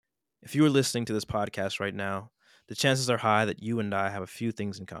If you are listening to this podcast right now, the chances are high that you and I have a few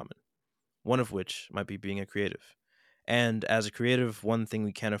things in common, one of which might be being a creative. And as a creative, one thing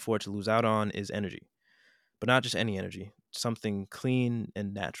we can't afford to lose out on is energy. But not just any energy, something clean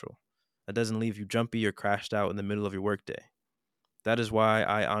and natural that doesn't leave you jumpy or crashed out in the middle of your workday. That is why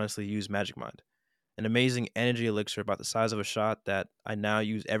I honestly use Magic Mind, an amazing energy elixir about the size of a shot that I now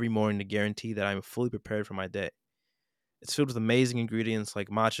use every morning to guarantee that I am fully prepared for my day. It's filled with amazing ingredients like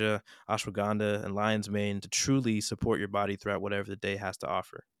matcha, ashwagandha, and lion's mane to truly support your body throughout whatever the day has to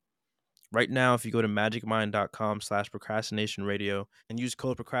offer. Right now, if you go to magicmind.com/procrastination radio and use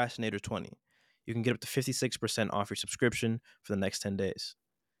code procrastinator20, you can get up to 56% off your subscription for the next 10 days.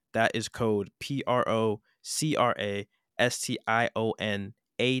 That is code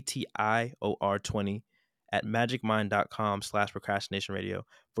procrastinator20 at magicmind.com/procrastination radio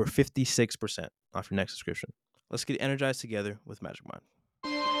for 56% off your next subscription. Let's get energized together with Magic Mind.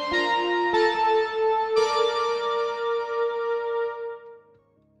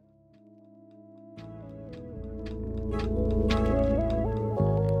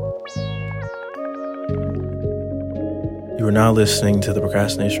 You are now listening to the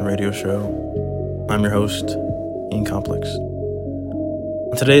Procrastination Radio Show. I'm your host, Ian Complex.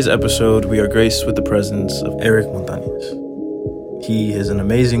 On today's episode, we are graced with the presence of Eric Montanez. He is an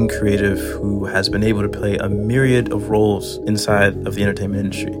amazing creative who has been able to play a myriad of roles inside of the entertainment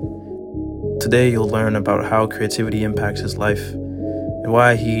industry. Today, you'll learn about how creativity impacts his life and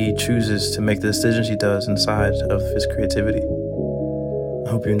why he chooses to make the decisions he does inside of his creativity. I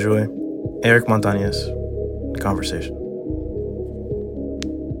hope you enjoy Eric Montanez, Conversation.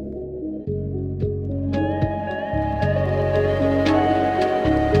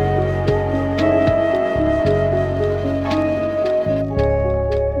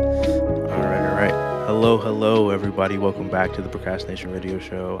 Hello, everybody. Welcome back to the Procrastination Radio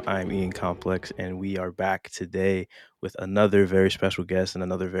Show. I'm Ian Complex, and we are back today with another very special guest and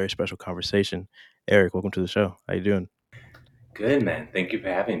another very special conversation. Eric, welcome to the show. How you doing? Good, man. Thank you for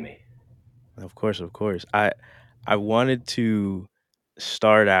having me. Of course. I wanted to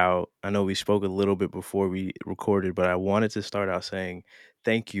start out. I know we spoke a little bit before we recorded, but I wanted to start out saying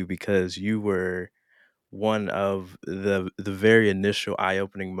thank you because you were one of the very initial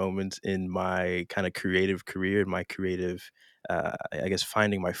eye-opening moments in my kind of creative career, in my creative, I guess,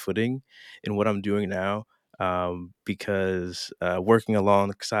 finding my footing in what I'm doing now. Because working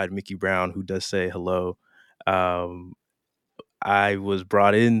alongside Mickey Brown, who does say hello, um, I was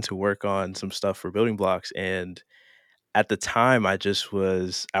brought in to work on some stuff for Building Blocks, and at the time, I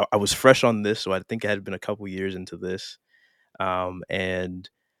was fresh on this, so I think I had been a couple years into this, and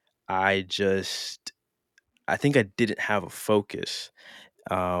I just I think I didn't have a focus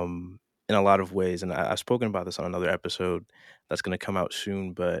in a lot of ways. And I've spoken about this on another episode that's going to come out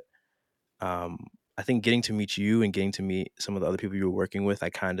soon. But um, I think getting to meet you and getting to meet some of the other people you were working with, I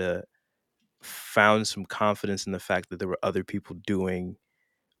kind of found some confidence in the fact that there were other people doing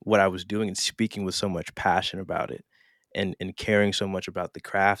what I was doing and speaking with so much passion about it. And caring so much about the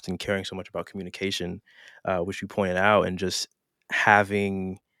craft and caring so much about communication, which you pointed out, and just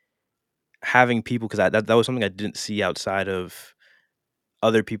having people because that was something I didn't see outside of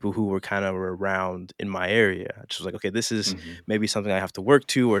other people who were kind of around in my area. I just was like, okay, this is hmm maybe something I have to work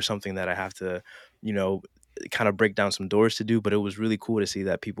to or something that I have to, you know, kind of break down some doors to do. But it was really cool to see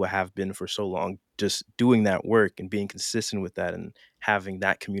that people have been for so long just doing that work and being consistent with that and having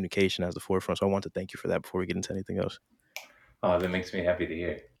that communication as the forefront. So I want to thank you for that before we get into anything else. Oh, that makes me happy to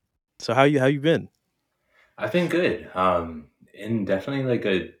hear. So how you been? I've been good. In definitely like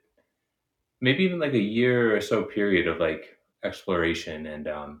maybe even like a year or so period of like exploration. And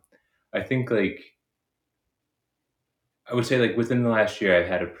I think like, I would say like within the last year, I've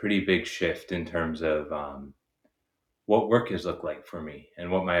had a pretty big shift in terms of what work has looked like for me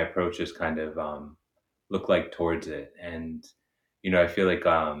and what my approach has kind of looked like towards it. And, I feel like,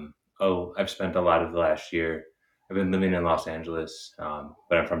 I've spent a lot of the last year, I've been living in Los Angeles,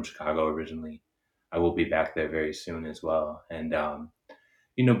 but I'm from Chicago originally. I will be back there very soon as well. And,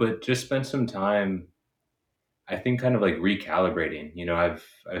 but just spent some time, I think kind of like recalibrating, I've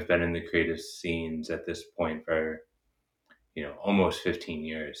been in the creative scenes at this point for, almost 15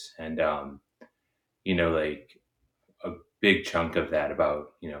 years. And, like a big chunk of that,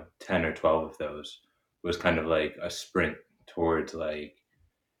 about 10 or 12 of those, was kind of like a sprint towards like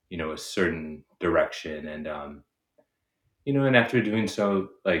a certain direction. And and after doing so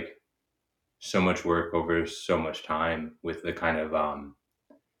like so much work over so much time with the kind of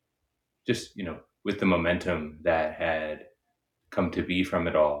just with the momentum that had come to be from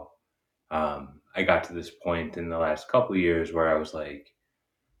it all, I got to this point in the last couple of years where I was like,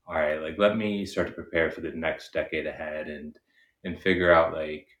 all right, like let me start to prepare for the next decade ahead and figure out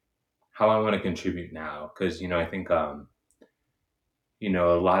like how I want to contribute now. Cause, I think, a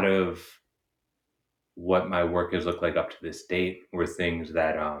lot of what my work has looked like up to this date were things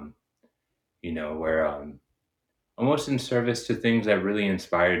that, were almost in service to things that really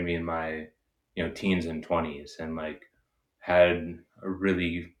inspired me in my, teens and 20s and like had a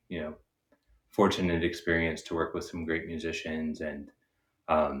really, fortunate experience to work with some great musicians and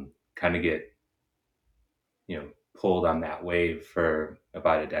kind of get, pulled on that wave for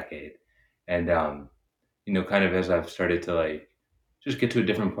about a decade. And, kind of as I've started to like just get to a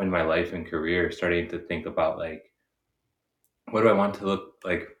different point in my life and career, starting to think about like, what do I want to look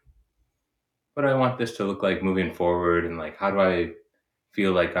like? What do I want this to look like moving forward? And like, how do I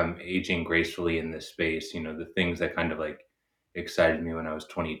feel like I'm aging gracefully in this space? The things that kind of like excited me when I was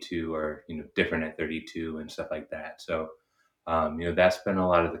 22 or, different at 32 and stuff like that. So, that's been a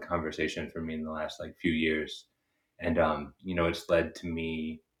lot of the conversation for me in the last like few years. And, it's led to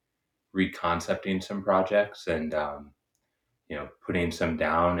me reconcepting some projects and, putting some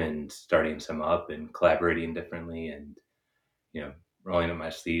down and starting some up and collaborating differently and, you know, rolling up my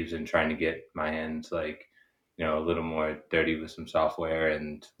sleeves and trying to get my hands like, a little more dirty with some software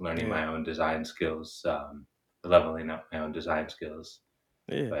and learning Yeah. my own design skills, leveling up my own design skills.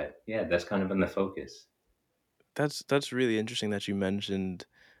 Yeah. But yeah, that's kind of been the focus. That's really interesting that you mentioned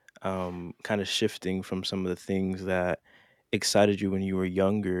kind of shifting from some of the things that excited you when you were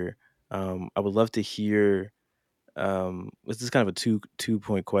younger. I would love to hear this is kind of a two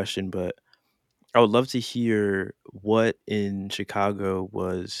point question, but I would love to hear what in Chicago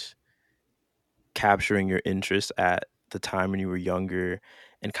was capturing your interest at the time when you were younger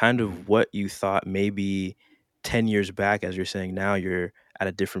and kind of Mhm. what you thought maybe 10 years back, as you're saying now you're at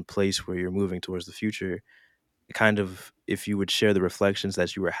a different place where you're moving towards the future, kind of if you would share the reflections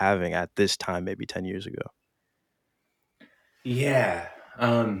that you were having at this time maybe 10 years ago. Yeah.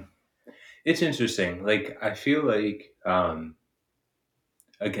 Um, it's interesting. Like, I feel like,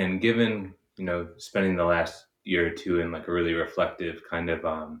 again, given, spending the last year or two in like a really reflective kind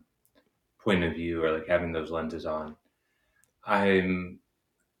of, point of view or like having those lenses on, I'm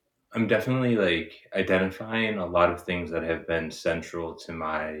I'm definitely like identifying a lot of things that have been central to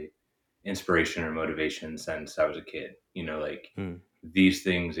my inspiration or motivation since I was a kid. Like Mm, these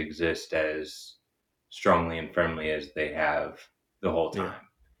things exist as strongly and firmly as they have the whole yeah, time.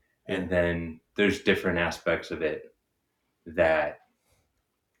 yeah. And then there's different aspects of it that,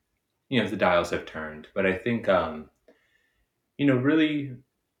 the dials have turned. But I think, really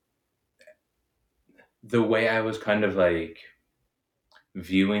the way I was kind of like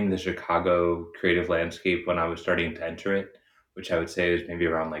viewing the Chicago creative landscape when I was starting to enter it, which I would say is maybe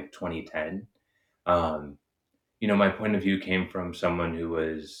around like 2010. Um, my point of view came from someone who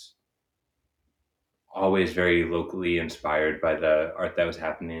was always very locally inspired by the art that was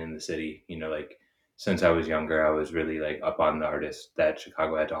happening in the city. Like since I was younger, I was really like up on the artists that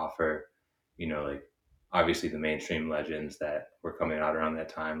Chicago had to offer. Like obviously the mainstream legends that were coming out around that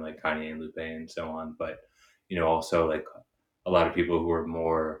time, like Kanye and Lupe and so on. But also like a lot of people who were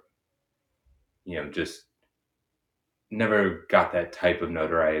more, just never got that type of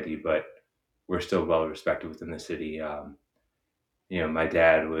notoriety, but were still well respected within the city. My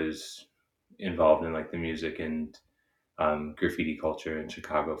dad was involved in like the music and graffiti culture in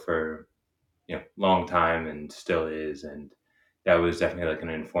Chicago for long time and still is, and that was definitely like an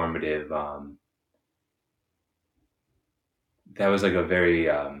informative. That was like a very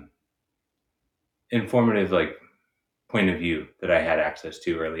informative like point of view that I had access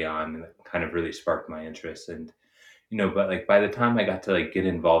to early on, and it kind of really sparked my interest. And but like by the time I got to like get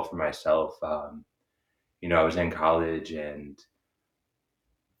involved for myself, I was in college and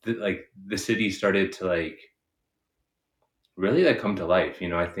the city started to like really like come to life.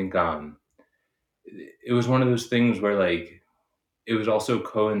 I think it was one of those things where like it was also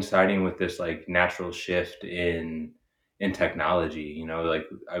coinciding with this like natural shift in technology. Like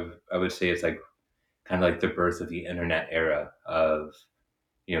I would say it's like kind of like the birth of the internet era of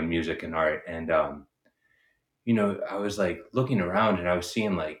music and art. And I was like looking around and I was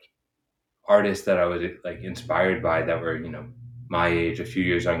seeing like artists that I was like inspired by that were, my age, a few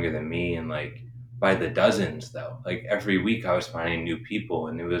years younger than me, and like by the dozens though. Like every week I was finding new people,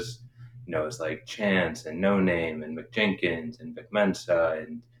 and it was like Chance and No Name and McJenkins and McMensa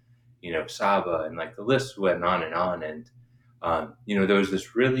and Saba, and like the list went on and on. And there was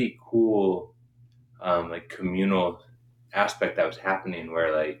this really cool like communal aspect that was happening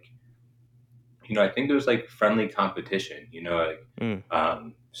where like I think it was like friendly competition. Like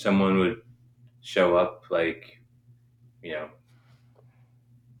Mm, someone would show up like you know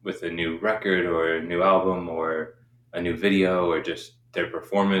with a new record or a new album or a new video or just their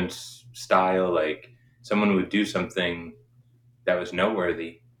performance style. Like someone would do something that was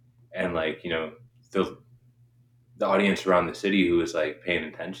noteworthy, and like the audience around the city who was like paying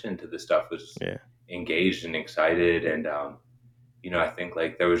attention to the stuff was Yeah. engaged and excited, and I think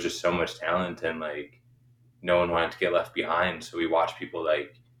like there was just so much talent, and like no one wanted to get left behind. So we watched people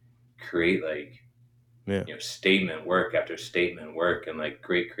like create like Yeah. statement work after statement work and like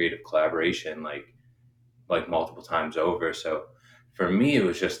great creative collaboration like multiple times over. So for me it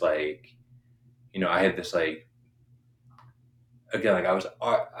was just like I had this like again like I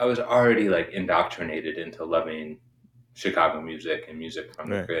was already like indoctrinated into loving Chicago music and music from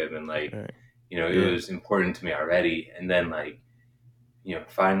the Right. crib, and like Right. it Yeah. was important to me already. And then like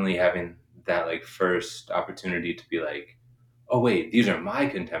finally having that like first opportunity to be like, oh wait, these are my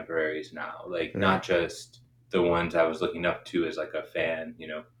contemporaries now, like Right. not just the ones I was looking up to as like a fan,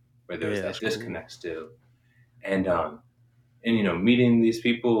 where there was Yeah, that that's cool. disconnect still. And meeting these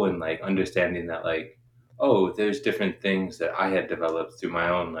people and like understanding that like, oh, there's different things that I had developed through my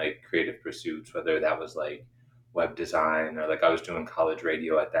own like creative pursuits, whether that was like web design, or like I was doing college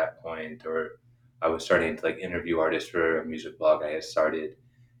radio at that point, or I was starting to like interview artists for a music blog I had started.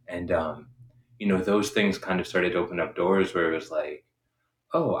 And those things kind of started to open up doors where it was like,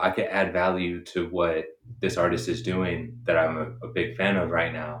 oh, I could add value to what this artist is doing that I'm a big fan of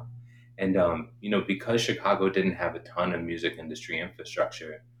right now. And, because Chicago didn't have a ton of music industry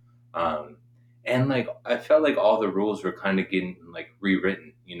infrastructure, um, and like I felt like all the rules were kind of getting like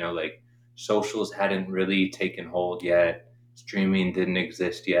rewritten, like socials hadn't really taken hold yet, streaming didn't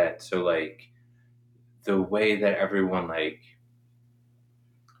exist yet. So, like, the way that everyone, like,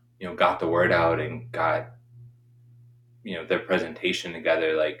 got the word out and got their presentation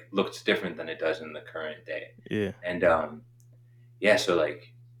together like looks different than it does in the current day. Yeah. And yeah, so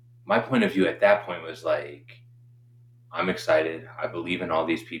like my point of view at that point was like, I'm excited, I believe in all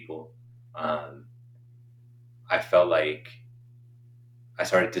these people. um, I felt like I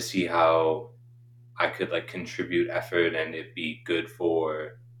started to see how I could like contribute effort and it be good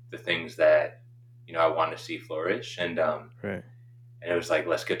for the things that I want to see flourish. Right. And it was like,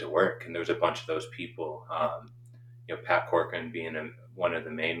 let's get to work. And there was a bunch of those people, Pat Corcoran being one of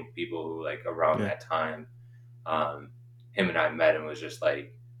the main people who like around Yeah. that time, um, him and I met and was just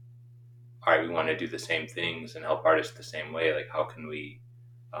like, all right, we want to do the same things and help artists the same way. Like,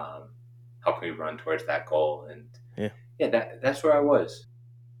 um, how can we run towards that goal? And Yeah. yeah, that's where I was.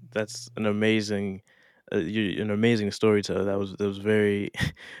 That's an amazing, you an amazing storyteller. That was very,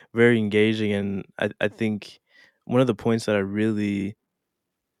 very engaging, and I think one of the points that I really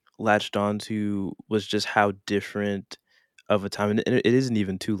latched onto was just how different of a time, and it isn't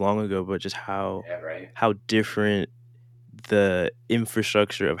even too long ago, but just Yeah, right. how different the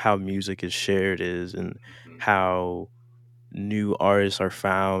infrastructure of how music is shared is, and Hmm. how new artists are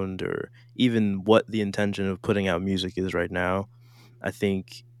found, or even what the intention of putting out music is right now. I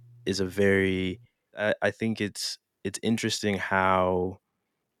think is a very I think it's interesting how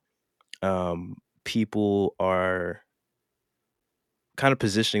people are kind of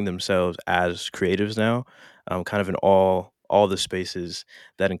positioning themselves as creatives now, kind of in all the spaces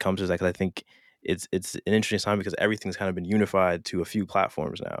that encompasses that. 'Cause I think it's an interesting time because everything's kind of been unified to a few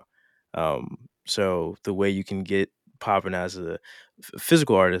platforms now. So the way you can get popping as a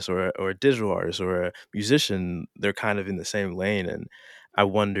physical artist, or a digital artist, or a musician, they're kind of in the same lane. And I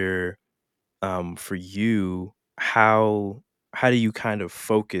wonder, for you, how do you kind of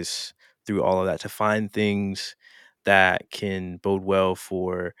focus through all of that to find things that can bode well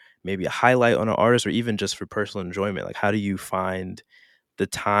for maybe a highlight on an artist, or even just for personal enjoyment? Like, how do you find the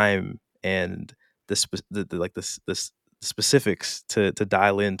time and like the specifics to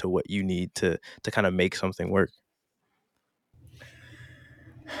dial into what you need to kind of make something work?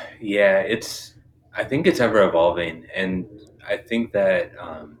 Yeah, I think it's ever evolving. And I think that,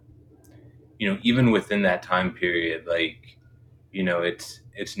 even within that time period, like,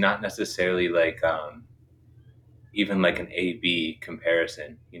 it's not necessarily like, even like an A B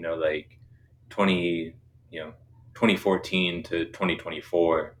comparison, like 20, you know, 2014 to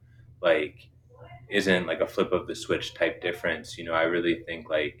 2024, like isn't like a flip of the switch type difference. I really think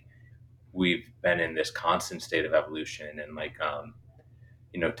like we've been in this constant state of evolution, and like,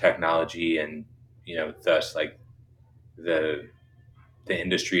 technology, and, thus like the, the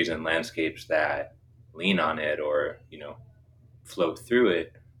industries and landscapes that lean on it or, flow through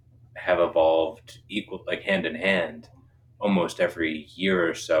it have evolved equal like hand in hand almost every year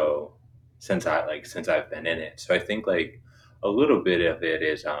or so since I've been in it. So I think like a little bit of it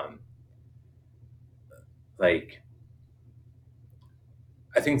is like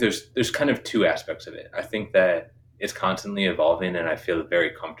I think there's kind of two aspects of it. I think that it's constantly evolving, and I feel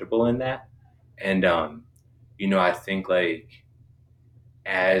very comfortable in that. And I think like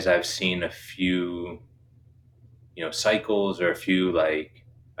as I've seen a few cycles or a few like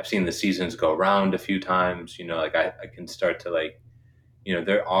I've seen the seasons go around a few times. Like I can start to like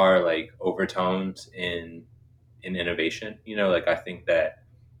there are like overtones in innovation. Like I think that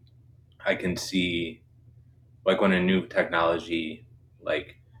I can see like when a new technology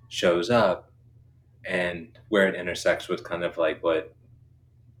like shows up and where it intersects with kind of like what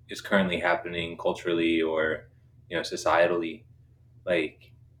is currently happening culturally or societally,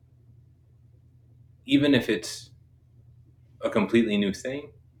 like even if it's a completely new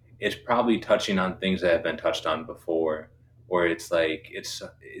thing, it's probably touching on things that have been touched on before, or it's like it's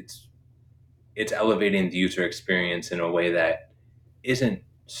elevating the user experience in a way that isn't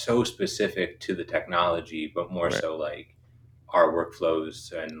so specific to the technology, but more Right. so like our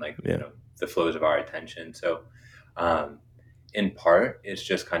workflows and like Yeah. the flows of our attention. So um, in part, it's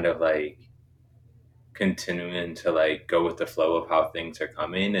just kind of like continuing to like go with the flow of how things are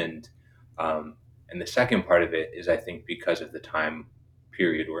coming, um, and the second part of it is I think because of the time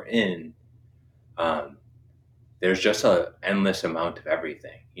period we're in, um, there's just a endless amount of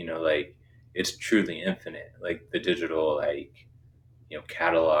everything. Like it's truly infinite, like the digital like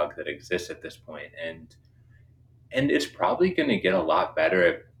catalog that exists at this point, and it's probably going to get a lot better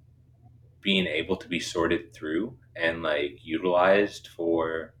at being able to be sorted through and like utilized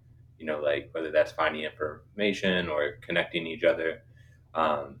for like whether that's finding information or connecting each other,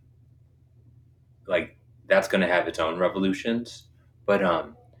 um like that's going to have its own revolutions. But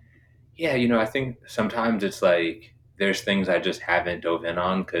yeah, I think sometimes it's like there's things I just haven't dove in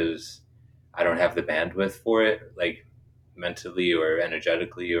on because I don't have the bandwidth for it, like mentally or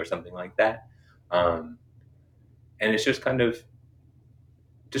energetically or something like that. um and it's just kind of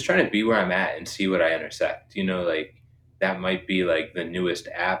just trying to be where I'm at and see what I intersect. Like that might be like the newest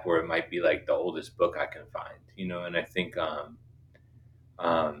app, or it might be like the oldest book I can find. And I think um,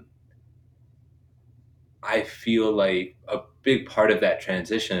 I feel like a big part of that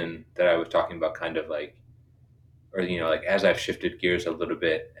transition that I was talking about, kind of like, or like as I've shifted gears a little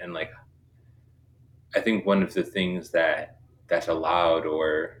bit, and like I think one of the things that's allowed,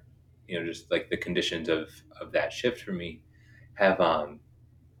 or just like the conditions of that shift for me, have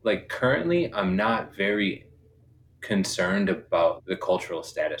like currently I'm not very concerned about the cultural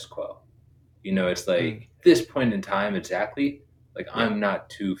status quo. It's Mm. like this point in time exactly, like Yeah. I'm not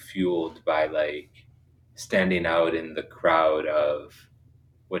too fueled by like standing out in the crowd of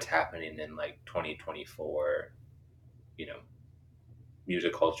what's happening in like 2024, you know,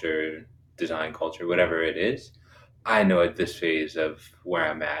 music culture, design culture, whatever it is. I know at this phase of where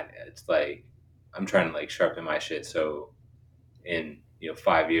I'm at, it's like I'm trying to like sharpen my shit so in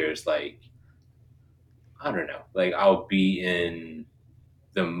 5 years, like I don't know, like I'll be in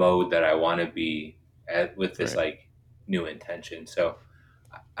the mode that I want to be at with this Right. like new intention. So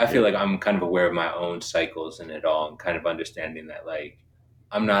I feel Yeah. like I'm kind of aware of my own cycles in it all, and kind of understanding that like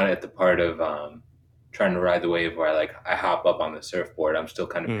I'm not at the part of trying to ride the wave where I hop up on the surfboard. I'm still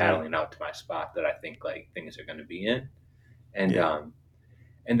kind of Mhm. paddling out to my spot that I think like things are going to be in, and Yeah. um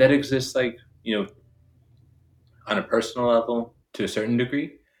and that exists like on a personal level to a certain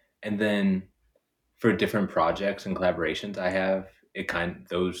degree, and then for different projects and collaborations I have, it kind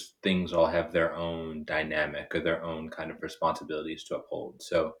those things all have their own dynamic or their own kind of responsibilities to uphold.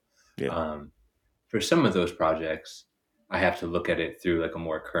 So, Yeah. um, for some of those projects, I have to look at it through like a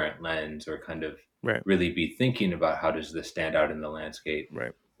more current lens, or kind of Right. really be thinking about how does this stand out in the landscape.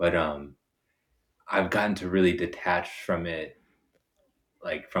 Right. But I've gotten to really detach from it,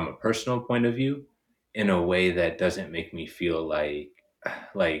 like from a personal point of view, in a way that doesn't make me feel like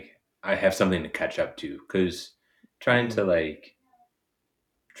I have something to catch up to, because trying to Mm. like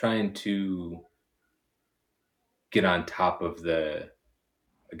trying to get on top of the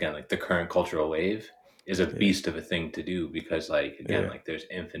again like the current cultural wave is a Yeah. beast of a thing to do, because like again Yeah. like there's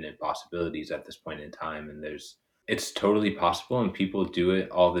infinite possibilities at this point in time, and it's totally possible, and people do it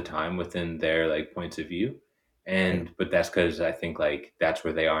all the time within their like points of view, Yeah. and but that's because I think like that's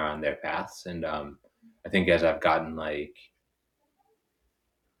where they are on their paths. And I think as I've gotten like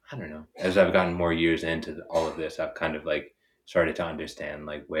I don't know, as I've gotten more years into all of this, I've kind of like started to understand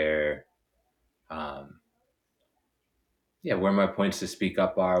like where um yeah, where my points to speak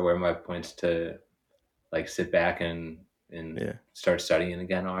up are, where my points to like sit back and Yeah. start studying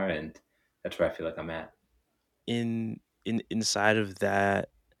again are, and that's where I feel like I'm at. Inside of that,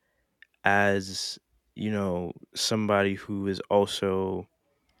 as somebody who is also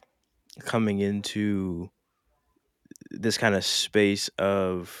coming into this kind of space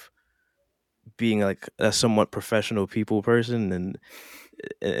of being like a somewhat professional people person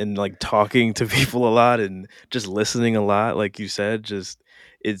and like talking to people a lot and just listening a lot, like you said, just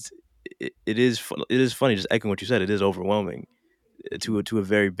it's it is it is funny, just echoing what you said, it is overwhelming to a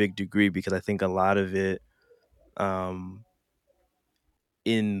very big degree because I think a lot of it um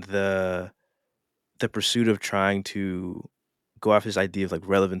in the pursuit of trying to go after this idea of like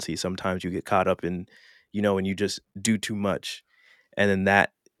relevancy, sometimes you get caught up in, and you just do too much, and then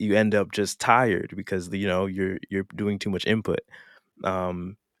that you end up just tired because you're doing too much input.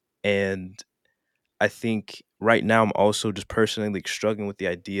 um and I think right now I'm also just personally like struggling with the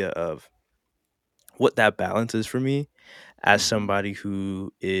idea of what that balance is for me as Mhm. somebody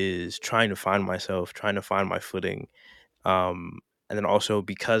who is trying to find myself, trying to find my footing. um and then also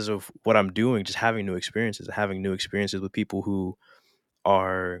because of what I'm doing, just having new experiences with people who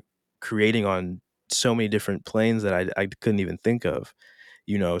are creating on so many different planes that I couldn't even think of.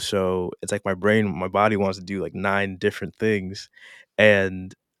 So it's like my body wants to do like nine different things.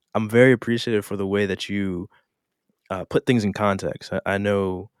 And I'm very appreciative for the way that you put things in context. I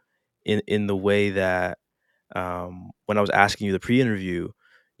know in the way that when I was asking you the pre-interview,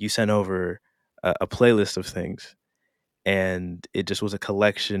 you sent over a playlist of things, and it just was a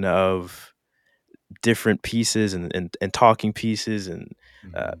collection of different pieces and talking pieces and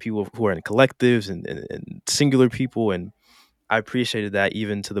Mhm. people who are in collectives and singular people. And I appreciated that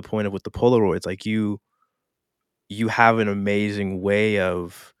even to the point of with the Polaroids, like you have an amazing way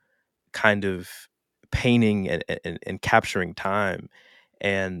of kind of painting and capturing time.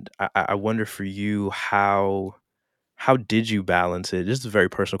 And I wonder for you, how did you balance it? This is a very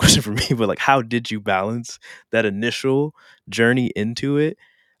personal question for me, but like how did you balance that initial journey into it?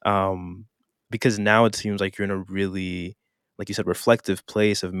 Um, because now it seems like you're in a really, like you said, reflective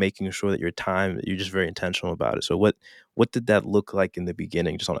place of making sure that you're just very intentional about it. So what did that look like in the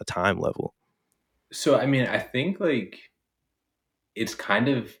beginning, just on a time level? So, I mean, I think, like, it's kind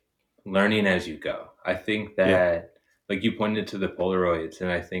of learning as you go. I think Yeah. that, like, you pointed to the Polaroids, and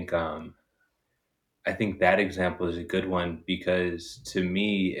I think that example is a good one because to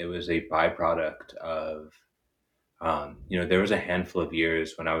me, it was a byproduct of, there was a handful of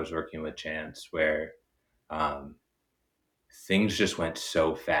years when I was working with Chance where um, things just went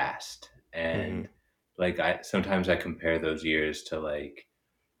so fast. Mhm. And like, sometimes I compare those years to like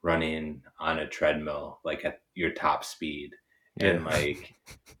running on a treadmill, like at your top speed Yeah.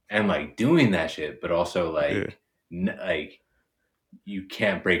 and like doing that shit, but also Yeah. like, like you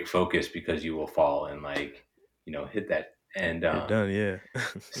can't break focus because you will fall and like, hit that. And You're done, yeah.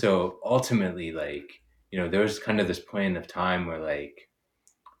 so ultimately, like, there was kind of this point of time where like,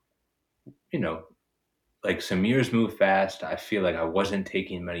 you know, like some years move fast. I feel like I wasn't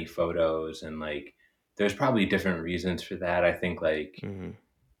taking many photos and like there's probably different reasons for that. I think like Mhm.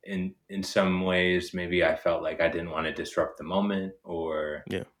 in some ways maybe I felt like I didn't want to disrupt the moment or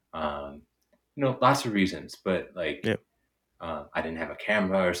Yeah. um lots of reasons, but like Yeah. I didn't have a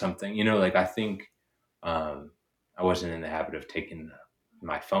camera or something. Like I think um, I wasn't in the habit of taking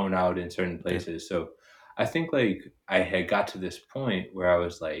my phone out in certain Yeah. places. So I think like I had got to this point where I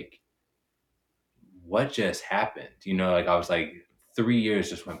was like, what just happened? Like I was like, 3 years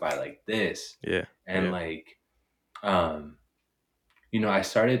just went by like this. Yeah. And Yeah. like, um, I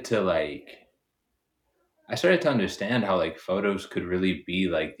started to understand how like photos could really be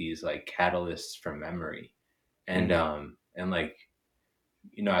like these like catalysts for memory. And Mhm. like,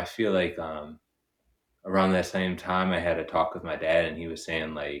 I feel like around that same time I had a talk with my dad and he was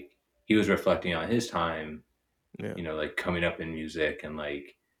saying like he was reflecting on his time, Yeah. like coming up in music and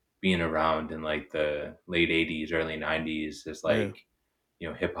like being around in like the late 80s, early 90s as Yeah. like,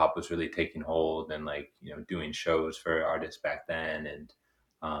 hip hop was really taking hold and like, doing shows for artists back then and,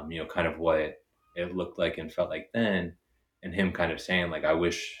 kind of what it looked like and felt like then. And him kind of saying like, I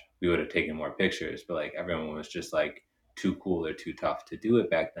wish we would have taken more pictures, but like everyone was just like too cool or too tough to do it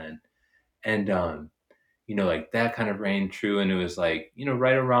back then. And, like that kind of rang true. And it was like, it was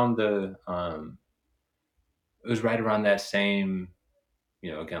right around that same,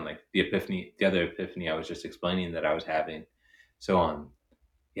 again, like the other epiphany I was just explaining that I was having. So,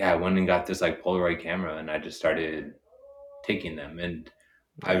 yeah, I went and got this like Polaroid camera and I just started taking them. And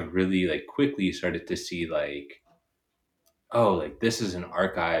I Yeah. really like quickly started to see like, oh, like this is an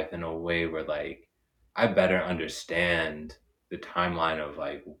archive in a way where like I better understand the timeline of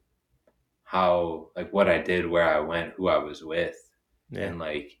like how, like what I did, where I went, who I was with. Yeah. And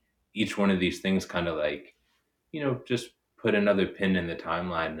like each one of these things kind of like, just put another pin in the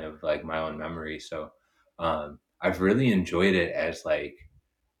timeline of like my own memory. So I've really enjoyed it as like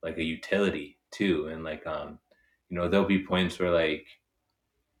a utility too. And like there'll be points where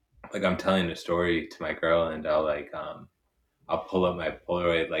I'm telling a story to my girl, and I'll pull up my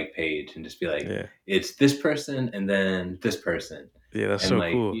Polaroid page and just be like, Yeah. it's this person and then this person, Yeah, that's and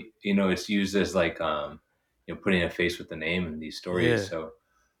so cool. it's used as putting a face with the name in these stories. Yeah, So,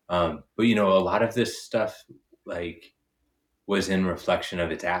 but a lot of this stuff like was in reflection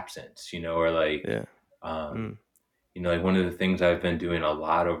of its absence, or yeah. um, Mm, like one of the things I've been doing a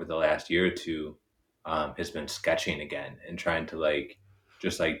lot over the last year or two has been sketching again and trying to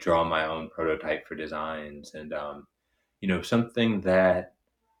just draw my own prototype for designs and something that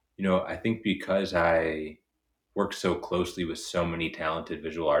I think because I work so closely with so many talented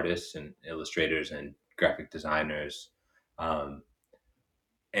visual artists and illustrators and graphic designers, um,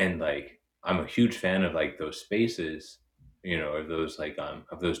 and I'm a huge fan of those spaces,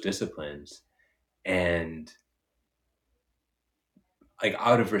 of those disciplines, and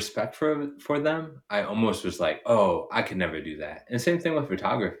out of respect for them, I almost was like, oh, I could never do that. And same thing with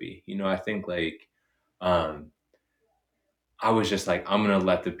photography. I think um, I was just like, I'm gonna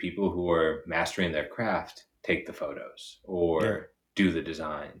let the people who are mastering their craft take the photos yeah, or do the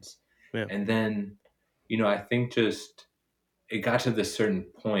designs. yeah, And then, I think just it got to this certain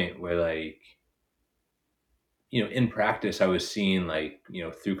point where in practice I was seeing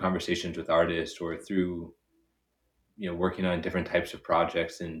through conversations with artists or through, working on different types of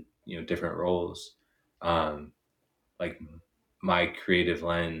projects and, different roles, um, like my creative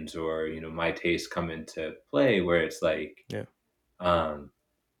lens or, my taste come into play where it's yeah. um,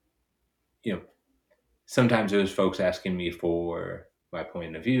 you know, sometimes it was folks asking me for my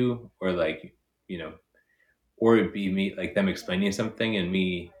point of view or you know or it'd be me them explaining something and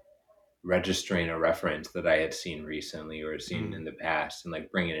me registering a reference that I had seen recently or seen Mm, in the past and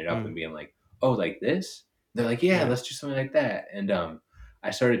bringing it up mm, and being like, oh, like this. They're like, yeah, yeah, let's do something like that. And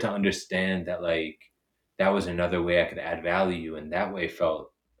I started to understand that that was another way I could add value, and that way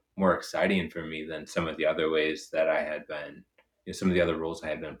felt more exciting for me than some of the other ways that I had been, some of the other roles I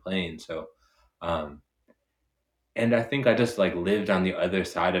had been playing. So um and I think I just lived on the other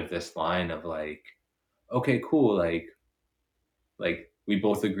side of this line of okay, cool, we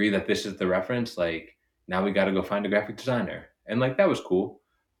both agree that this is the reference, now we got to go find a graphic designer. And that was cool.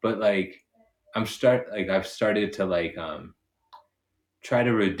 But I've started to try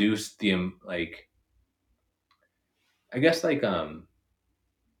to reduce the I guess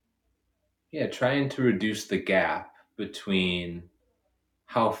yeah, trying to reduce the gap between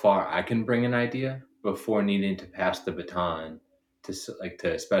how far I can bring an idea before needing to pass the baton to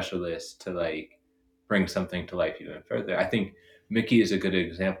specialists to bring something to life even further. I think Mickey is a good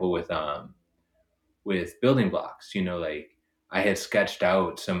example with building blocks. I had sketched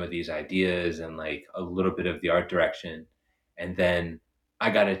out some of these ideas and a little bit of the art direction, and then I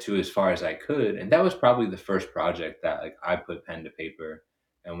got it to as far as I could, and that was probably the first project that I put pen to paper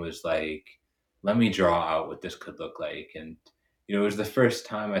and was like, let me draw out what this could look like. And it was the first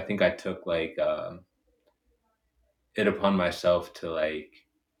time I think I took it upon myself to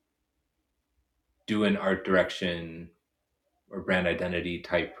do an art direction or brand identity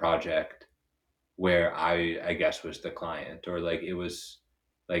type project where I guess was the client or it was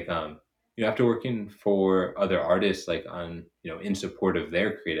like after working for other artists on in support of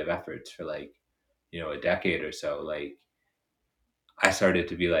their creative efforts for a decade or so, I started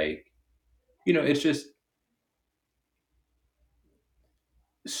to be it's just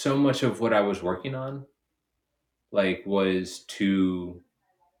so much of what I was working on was to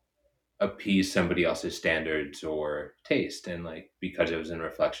appease somebody else's standards or taste, and because it was in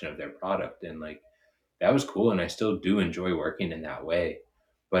reflection of their product, and that was cool, and I still do enjoy working in that way.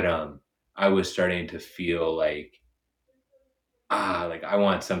 But I was starting to feel I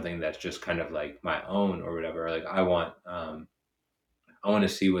want something that's just kind of my own or whatever. I want to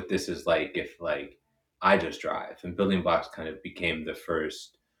see what this is like if I just drive. And Building Blocks kind of became the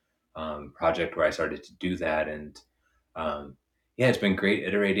first project where I started to do that. And yeah, it's been great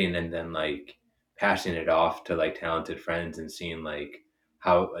iterating and then passing it off to talented friends and seeing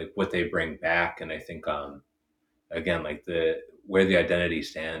how what they bring back. And I think again the where the identity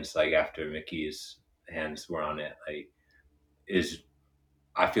stands after Mickey's hands were on it is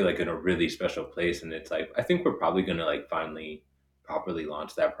I feel in a really special place, and it's I think we're probably gonna finally properly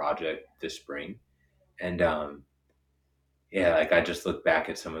launch that project this spring. And yeah, I just look back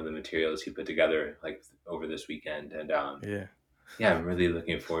at some of the materials he put together over this weekend, and yeah, yeah, I'm really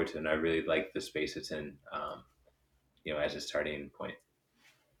looking forward to it, and I really like the space it's in, as a starting point.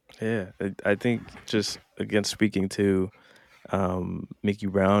 yeah. I think just again speaking to Mickey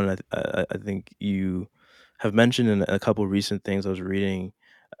Brown, I think you have mentioned in a couple recent things I was reading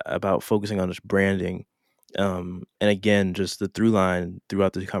about focusing on just branding. And again, just the through line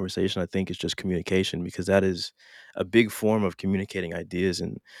throughout the conversation, I think, is just communication because that is a big form of communicating ideas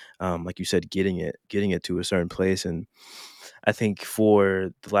and, like you said, getting it to a certain place. And I think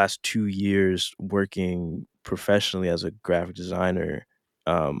for the last 2 years working professionally as a graphic designer,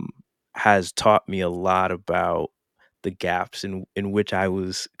 um, has taught me a lot about the gaps in which I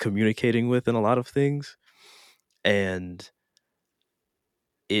was communicating with in a lot of things, and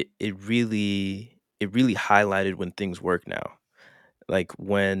it really highlighted when things work now. Like,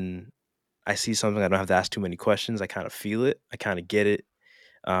 when I see something, I don't have to ask too many questions, I kinda feel it, I kinda get it,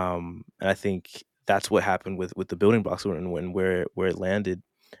 and I think that's what happened with the building blocks when where it landed.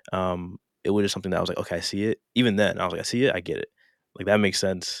 It was just something that I was like, "Okay, I see it." Even then, I was like, "I see it, I get it." Like, that makes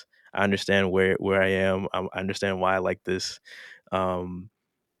sense. I understand where I am, I understand why I like this, um,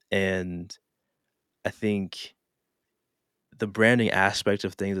 and I think the branding aspect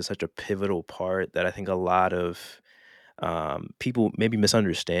of things is such a pivotal part that I think a lot of people maybe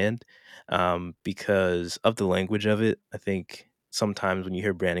misunderstand because of the language of it. I think sometimes when you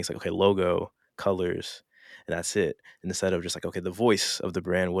hear branding, it's like, okay, logo, colors, and that's it. And instead of just like, okay, the voice of the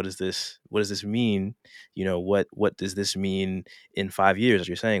brand, what is this? What does this mean? What does this mean in 5 years? As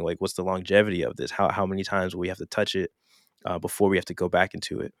you're saying, like, what's the longevity of this? How many times will we have to touch it before we have to go back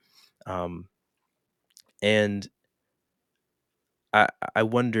into it? Um, and I I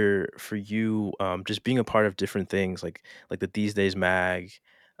wonder for you, just being a part of different things like the These Days mag,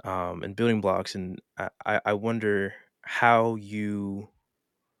 and building blocks, and I wonder how you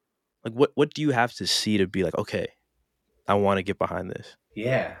like what do you have to see to be like, okay, I want to get behind this.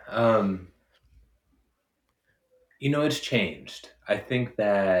 Yeah. It's changed. I think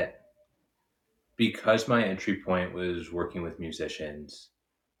that because my entry point was working with musicians,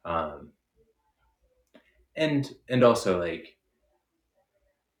 um, and also like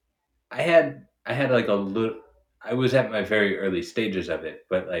I had like a little. I was at my very early stages of it,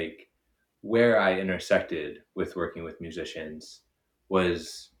 but like where I intersected with working with musicians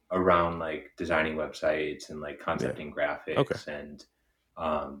was around like designing websites and like Yeah. concepting Okay. graphics and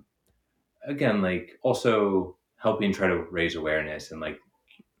um, again like also helping try to raise awareness and like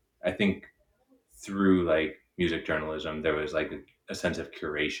I think through like music journalism there was like a sense of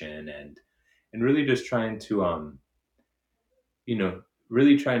curation and really just trying to you know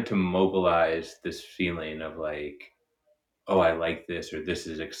really trying to mobilize this feeling of like, oh, I like this or this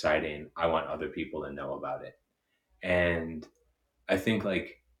is exciting, I want other people to know about it. And I think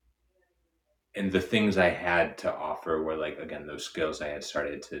like and the things I had to offer were like again those skills I had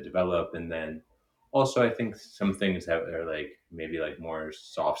started to develop, and then also I think some things that are like maybe like more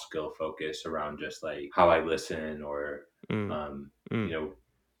soft skill focus around just like how I listen or Mm, um, mm, you know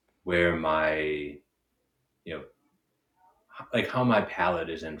where my you know like how my palate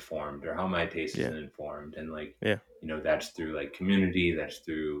is informed or how my taste is yeah. informed, and like Yeah. that's through like community, that's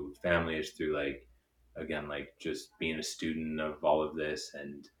through family, it's through like again like just being a student of all of this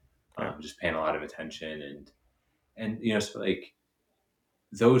and Yeah. just paying a lot of attention and so like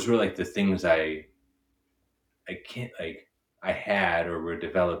those were like the things I can't like I had or were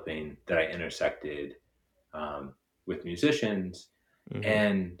developing that I intersected with musicians. Hmm.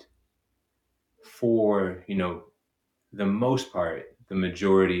 And for the most part, the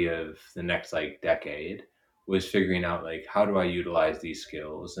majority of the next like decade was figuring out like how do I utilize these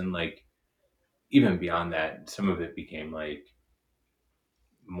skills, and like even beyond that some of it became like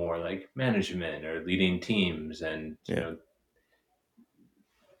more like management or leading teams, and Yeah.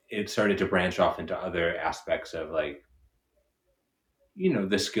 it started to branch off into other aspects of like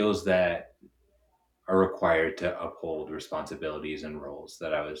the skills that are required to uphold responsibilities and roles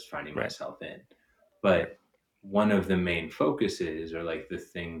that I was finding Right. myself in. Yeah. But one of the main focuses, or like the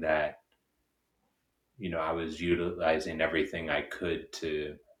thing that I was utilizing everything I could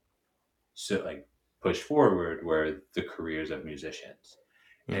to like push forward, were the careers of musicians.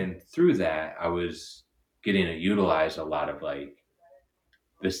 Mm, And through that I was getting to utilize a lot of like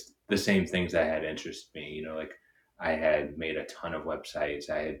the same things that had interested me. Like I had made a ton of websites,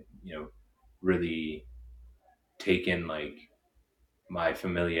 I had really taken like my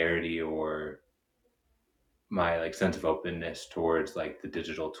familiarity or my like sense of openness towards like the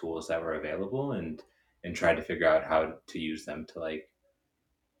digital tools that were available, and tried to figure out how to use them to like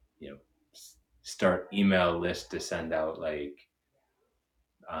you know start email lists to send out like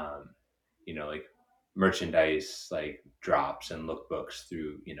um like merchandise like drops and lookbooks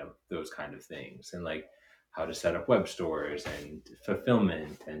through those kind of things, and like how to set up web stores and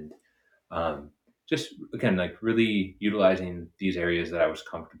fulfillment, and um just again like really utilizing these areas that I was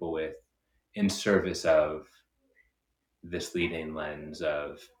comfortable with in service of this leading lens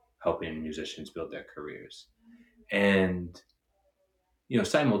of helping musicians build their careers. And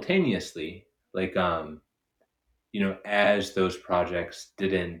simultaneously, like as those projects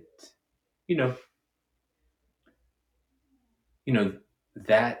didn't, you know, you know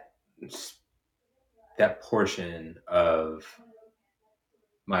that that portion of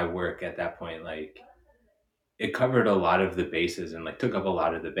my work at that point, like it covered a lot of the bases and like took up a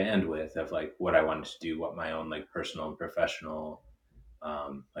lot of the bandwidth of like what I wanted to do, what my own like personal and professional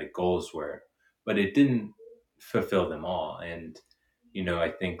like goals were, but it didn't fulfill them all. And I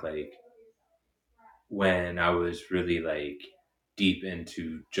think like when I was really like deep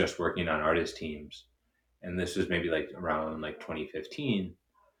into just working on artist teams, and this was maybe like around like 2015,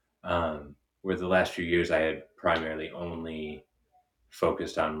 where the last few years I had primarily only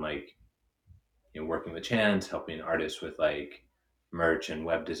focused on like working with Chance, helping artists with like merch and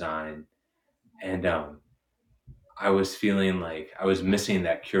web design, and I was feeling like I was missing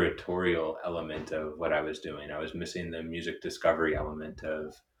that curatorial element of what I was doing. I was missing the music discovery element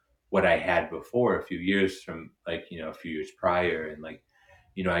of what I had before a few years from like, a few years prior. And like,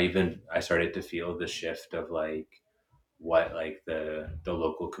 I started to feel the shift of like what like the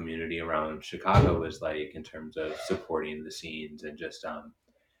local community around Chicago was like in terms of supporting the scenes and just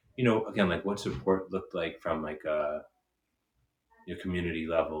again like what support looked like from like a community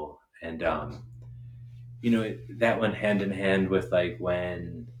level. And that went hand in hand with like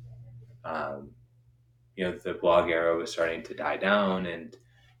when um, the blog era was starting to die down. And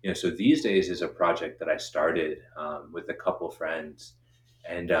so these days is a project that I started with a couple friends.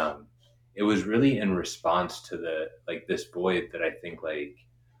 And it was really in response to the like this void that I think like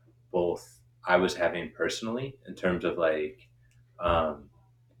both I was having personally in terms of like um,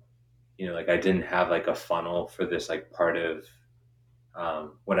 like I didn't have like a funnel for this like part of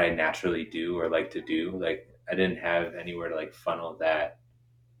what I naturally do or like to do. Like I didn't have anywhere to like funnel that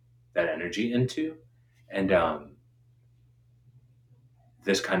energy into. And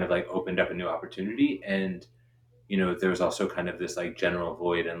this kind of like opened up a new opportunity. And there was also kind of this like general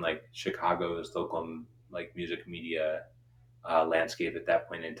void in like Chicago's local like music media landscape at that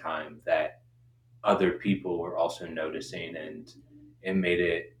point in time that other people were also noticing. And it made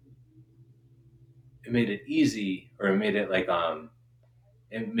it easy, or it made it like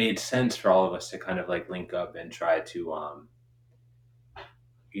it made sense for all of us to kind of like link up and try to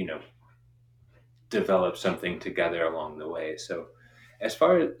you know develop something together along the way. So as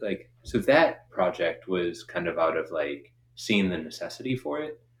far as like, so that project was kind of out of like seeing the necessity for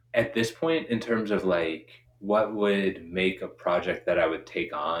it. At this point, in terms of like what would make a project that I would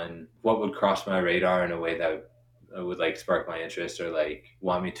take on, what would cross my radar in a way that would like spark my interest or like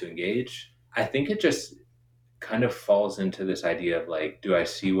want me to engage, I think it just kind of falls into this idea of like, do I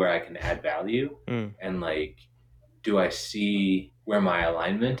see where I can add value? Mm, And like, do I see where my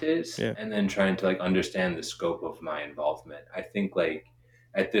alignment is? yeah. And then trying to like understand the scope of my involvement. I think like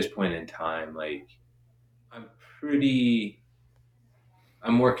at this point in time, like I'm pretty,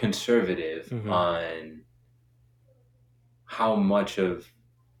 I'm more conservative Mhm. on how much of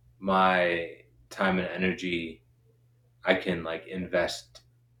my time and energy I can like invest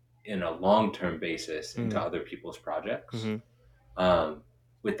in a long term basis into Mm, other people's projects. mhm. Um,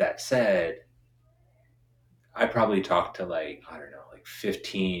 with that said, I probably talk to like, I don't know, like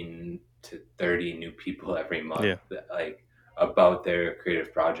 15 to 30 new people every month Yeah. that like about their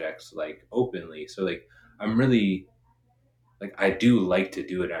creative projects like openly. So like I'm really like I do like to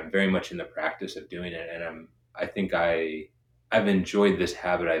do it. I'm very much in the practice of doing it, and I think I've enjoyed this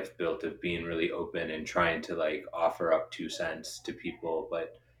habit I've built of being really open and trying to like offer up 2 cents to people.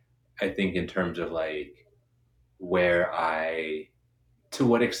 But I think in terms of like where I to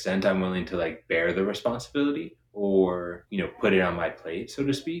what extent I'm willing to like bear the responsibility or put it on my plate, so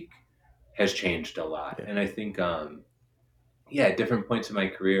to speak, has changed a lot. Yeah. And I think yeah, at different points in my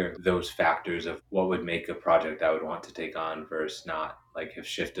career, those factors of what would make a project I would want to take on versus not like have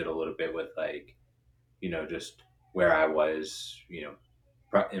shifted a little bit with like just where I was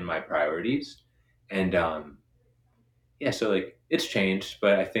in my priorities. And yeah, so like it's changed,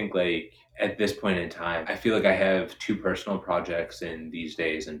 but I think like at this point in time, I feel like I have two personal projects in these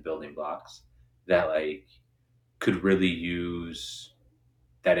days and building blocks that like could really use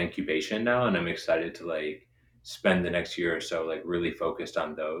that incubation now, and I'm excited to like spend the next year or so like really focused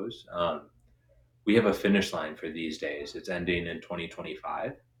on those. We have a finish line for these days. It's ending in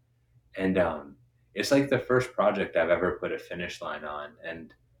 2025, and it's like the first project I've ever put a finish line on,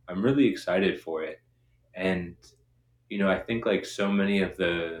 and I'm really excited for it. And I think like so many of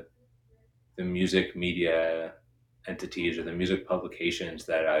the music media entities or the music publications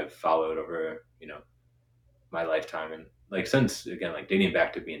that I've followed over my lifetime and like since again like dating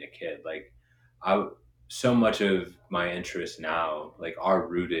back to being a kid, like I so much of my interests now like are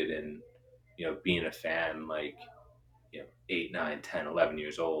rooted in being a fan like 8, 9, 10, 11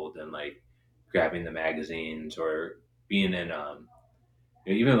 years old and like grabbing the magazines or being in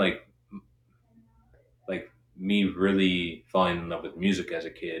even like me really falling in love with music as a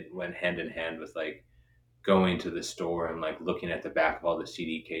kid went hand in hand with like going to the store and like looking at the back of all the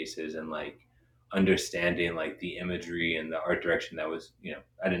CD cases and like understanding like the imagery and the art direction that was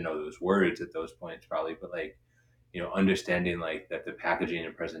I didn't know those words at those points probably, but like understanding like that the packaging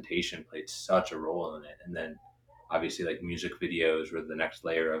and presentation played such a role in it, and then obviously like music videos were the next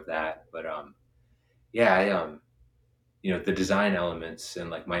layer of that. But yeah, I the design elements and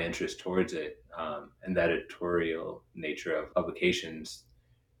like my interest towards it, and the editorial nature of publications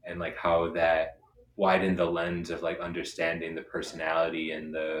and like how that widened the lens of like understanding the personality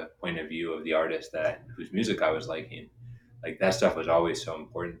and the point of view of the artist that whose music I was liking. Like that stuff was always so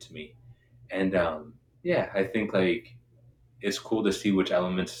important to me. And yeah, I think like it's cool to see which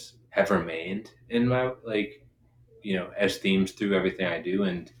elements have remained in my like as themes through everything I do.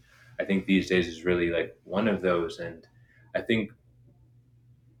 And I think these days is really like one of those. And I think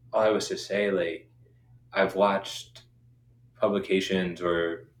all I was to say, like I've watched publications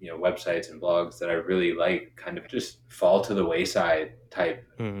or websites and blogs that I really like kind of just fall to the wayside type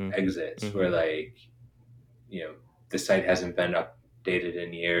Mhm. exits where Mhm. like you know the site hasn't been updated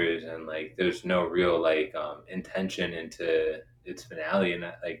in years and like there's no real like intention into its finale. And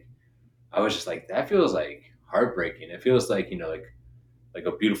like I was just like, that feels like heartbreaking. It feels like like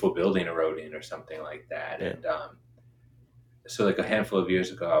a beautiful building eroding or something like that. Yeah. And so like a handful of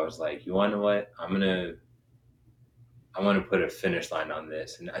years ago I was like, you want to know what, I want to put a finish line on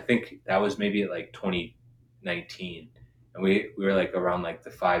this. And I think that was maybe like 2019, and we were like around like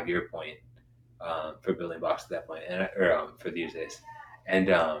the 5 year point for building blocks at that point, and or for these days. And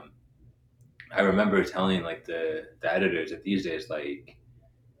I remember telling like the editors at these days like,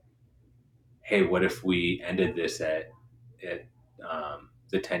 hey, what if we ended this at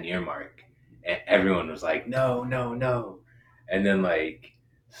the 10 year mark? And everyone was like, no, no, no. And then like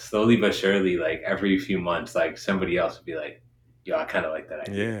slowly but surely, like every few months, like somebody else would be like, yo, I kind of like that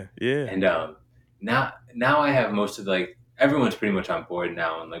idea. Yeah. Yeah. And now I have most of like everyone's pretty much on board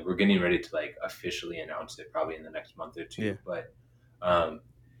now, and like we're getting ready to like officially announce it probably in the next month or Yeah. two. But um,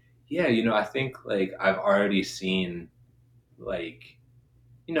 yeah, I think like I've already seen like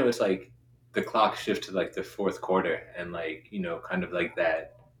it's like the clock shift to like the fourth quarter, and like kind of like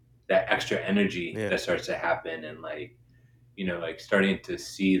that extra energy Yeah. that starts to happen, and like like starting to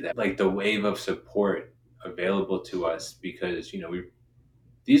see that like the wave of support available to us, because we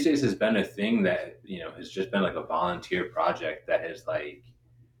these days has been a thing that has just been like a volunteer project that has like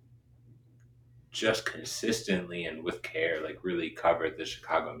just consistently and with care like really covered the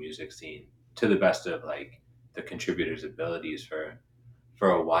Chicago music scene to the best of like the contributors' abilities for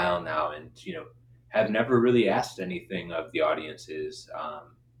a while now, and have never really asked anything of the audiences,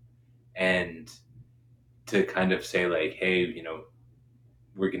 and to kind of say like, hey,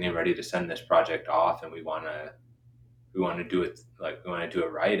 we're getting ready to send this project off, and we want to do it like we want to do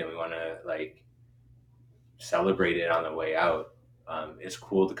it right, and we want to like celebrate it on the way out. It's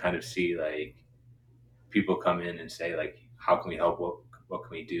cool to kind of see like people come in and say like, how can we help, what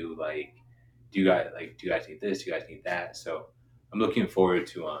can we do, like do you guys need this, do you guys need that? So I'm looking forward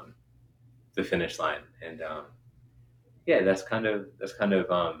to the finish line. And yeah, that's kind of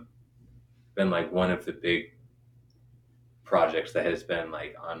been like one of the big projects that has been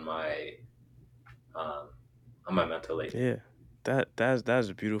like um, on my mental lately. Yeah.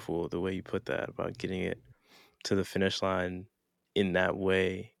 That's beautiful the way you put that about getting it to the finish line in that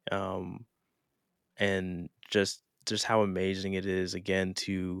way. And just how amazing it is again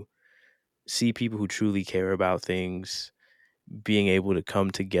to see people who truly care about things being able to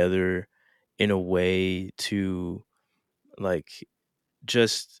come together in a way to like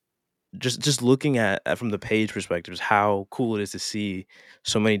just just looking at from the page perspectives how cool it is to see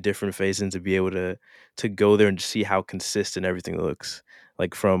so many different faces and to be able to go there and see how consistent everything looks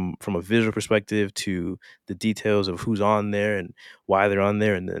like from a visual perspective to the details of who's on there and why they're on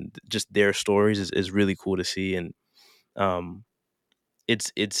there and then just their stories is really cool to see. And um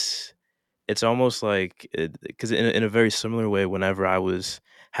it's it's it's almost like because in a very similar way whenever I was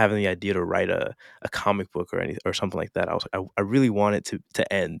having the idea to write a comic book or anything or something like that, I was I really want it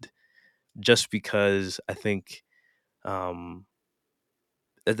to end just because I think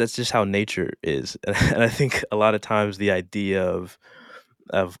that's just how nature is, and I think a lot of times the idea of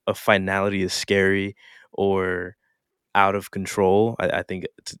finality is scary, or out of control. I think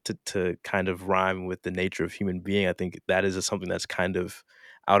to kind of rhyme with the nature of human being, I think that is something that's kind of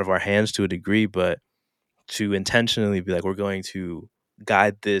out of our hands to a degree, but to intentionally be like, we're going to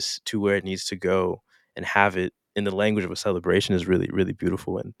guide this to where it needs to go and have it in the language of a celebration is really, really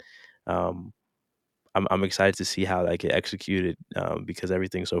beautiful. And um, I'm excited to see how that get executed because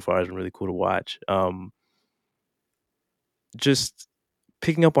everything so far has been really cool to watch. Just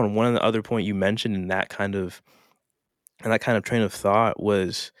picking up on one other point you mentioned in that kind of train of thought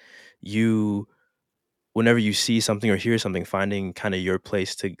was you whenever you see something or hear something, finding kind of your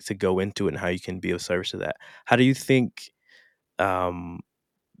place to go into it and how you can be of service to that. How do you think um,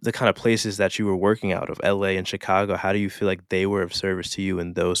 the kind of places that you were working out of, LA and Chicago, how do you feel like they were of service to you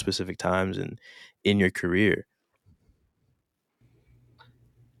in those specific times and in your career?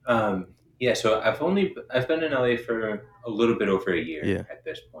 Yeah, so I've been in LA for a little bit over a year Yeah. at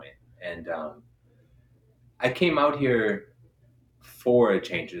this point, and I came out here for a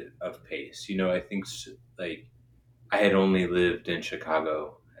change of pace. You know, I think like I had only lived in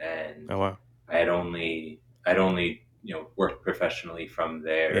Chicago, and Oh wow. I'd only worked professionally from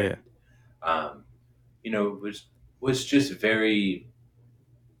there, Yeah. and um, was just very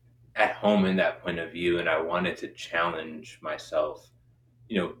at home in that point of view, and I wanted to challenge myself.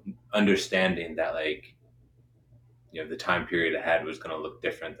 Understanding that the time period I had was going to look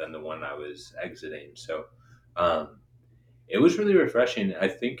different than the one I was exiting. So um, it was really refreshing. I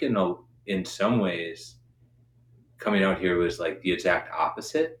think in some ways coming out here was like the exact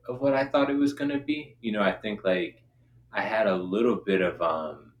opposite of what I thought it was going to be. I think like I had a little bit of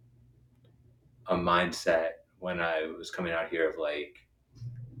a mindset when I was coming out here of like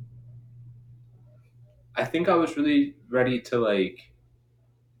I think I was really ready to like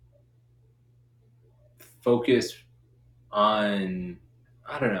focus on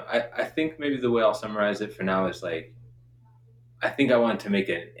I don't know. I think maybe the way I'll summarize it for now is like I think I wanted to make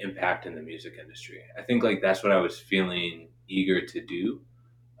an impact in the music industry. I think like that's what I was feeling eager to do.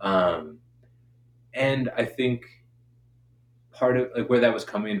 Um, and I think part of like where that was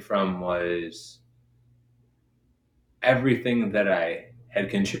coming from was everything that I had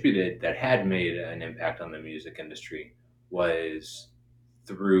contributed that had made an impact on the music industry was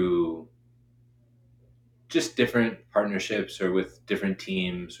through just different partnerships or with different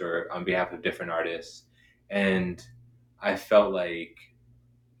teams or on behalf of different artists. And I felt like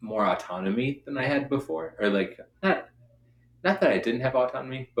more autonomy than I had before, or like not that I didn't have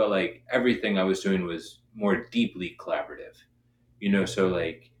autonomy, but like everything I was doing was more deeply collaborative. So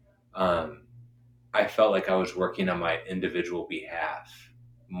like um, I felt like I was working on my individual behalf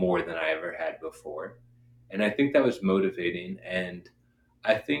more than I ever had before, and I think that was motivating. And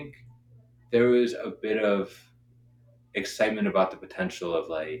I think there was a bit of excitement about the potential of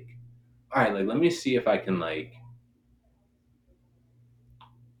like, all right, like let me see if I can like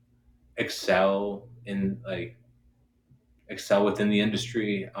excel in like excel within the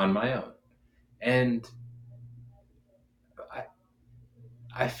industry on my own. And I,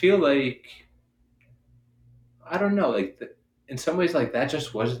 I feel like I don't know, like in some ways, like that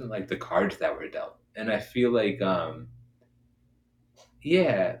just wasn't like the cards that were dealt, and I feel like,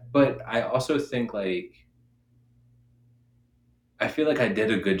 yeah, but I also think like I feel like I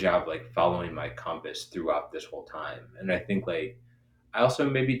did a good job like following my compass throughout this whole time, and I think like I also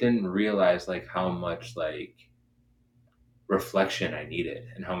maybe didn't realize like how much like reflection I needed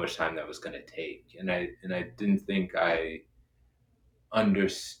and how much time that was going to take, and I didn't think I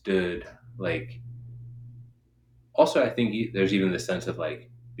understood like also I think there's even the sense of like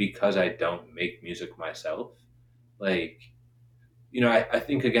because I don't make music myself like I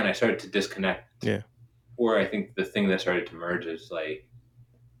think again I started to disconnect, Yeah. or I think the thing that started to merge is like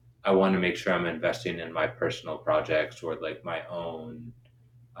I want to make sure I'm investing in my personal projects or like my own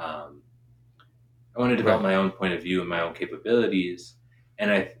um, I want to develop Right. my own point of view and my own capabilities,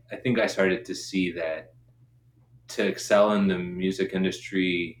 and I think I started to see that to excel in the music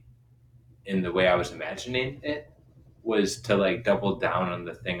industry in the way I was imagining it was to like double down on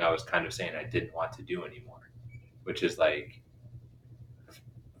the thing I was kind of saying I didn't want to do anymore, which is like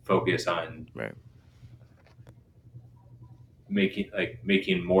focus on Right.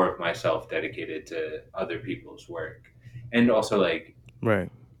 making more of myself dedicated to other people's work, and also like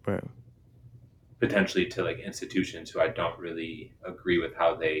Right. Right. potentially to like institutions who I don't really agree with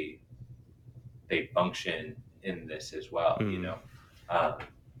how they function in this as well, Mm. um,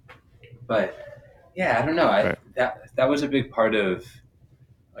 but yeah, I don't know. I Right. that was a big part of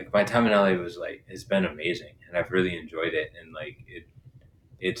like my time in LA was like has been amazing, and I've really enjoyed it, and like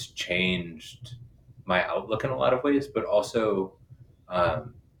it's changed my outlook in a lot of ways, but also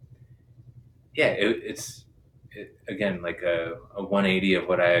um, yeah, it's again, like a 180 of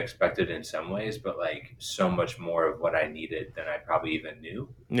what I expected in some ways, but like so much more of what I needed than I probably even knew.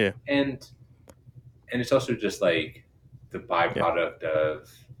 Yeah. And it's also just like the Yeah. byproduct of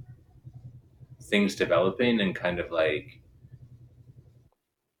things developing and kind of like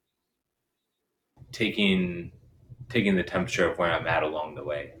taking taking the temperature of where I'm at along the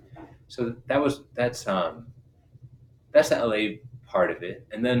way. So that's the LA part of it.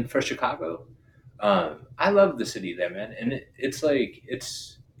 And then for Chicago, I love the city there, man. And it's like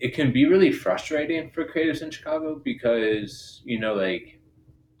it can be really frustrating for creatives in Chicago because like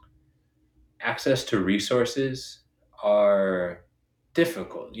access to resources are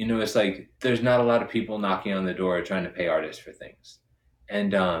difficult. It's like there's not a lot of people knocking on the door trying to pay artists for things,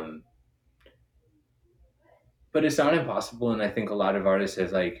 and but it's not impossible. And I think a lot of artists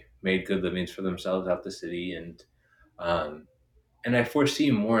have like made good livings for themselves out the city, um, and I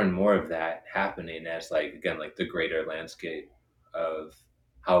foresee more and more of that happening as like again like the greater landscape of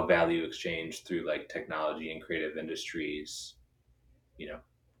how value exchange through like technology and creative industries, you know,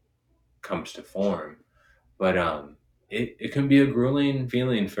 comes to form. But it can be a grueling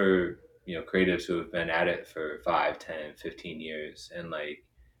feeling for creatives who have been at it for 5, 10, 15 years and like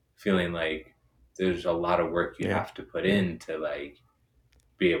feeling like there's a lot of work you Yeah. have to put Yeah. in to like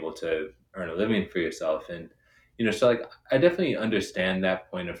be able to earn a living for yourself. And so like I definitely understand that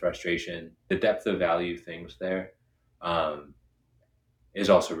point of frustration. The depth of value things there um, is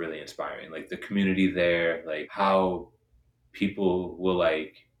also really inspiring, like the community there, like people will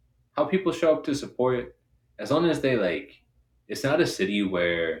like how people show up to support as long as they like it's not a city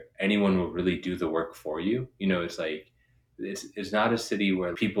where anyone will really do the work for you. It's like it's not a city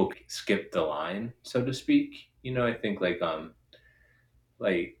where people skip the line, so to speak. I think like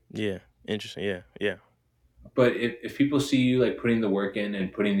Yeah. Interesting. Yeah. Yeah. but if people see you like putting the work in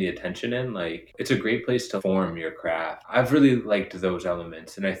and putting the attention in, like it's a great place to form your craft. I've really liked those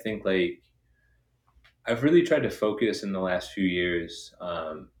elements, and I think like I've really tried to focus in the last few years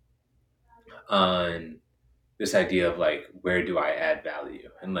on this idea of like where do I add value,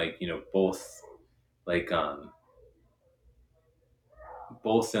 and like both like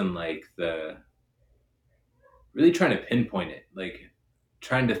both in like the really trying to pinpoint it, like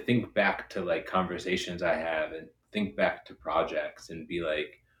trying to think back to like conversations I have and think back to projects and be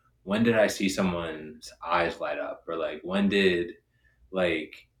like, when did I see someone's eyes light up, or like when did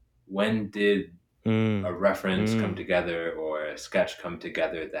a Mm. reference come Mm. together or a sketch come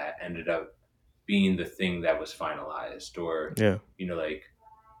together that ended up being the thing that was finalized, or Yeah. like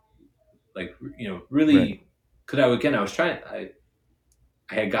Right. really, because I was trying I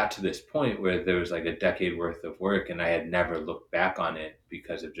had got to this point where there was like a decade worth of work and I had never looked back on it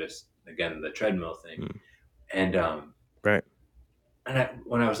because of just again the treadmill thing. Mm. And Right.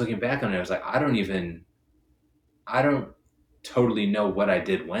 when I was looking back on it, I was like, I don't totally know what I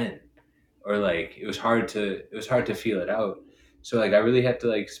did when, or like it was hard to feel it out. So like I really had to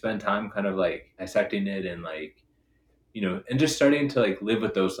like spend time kind of like dissecting it and like and just starting to like live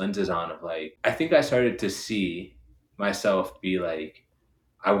with those lenses on of like I think I started to see myself be like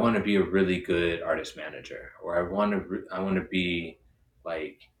I want to be a really good artist manager, or I want to be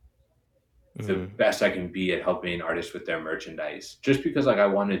like the Mhm. best I can be at helping artists with their merchandise, just because like I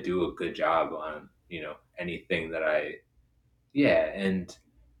want to do a good job on anything that I yeah, and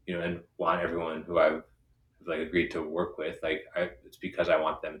and want everyone who I've like agreed to work with, like it's because I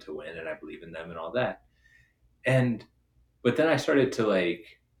want them to win and I believe in them and all that. And but then I started to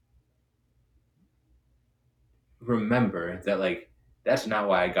like remember that like that's not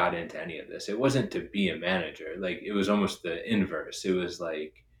why I got into any of this. It wasn't to be a manager. Like it was almost the inverse. It was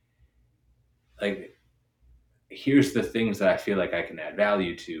like here's the things that I feel like I can add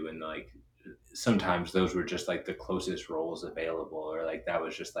value to, and like sometimes those were just like the closest roles available, or like that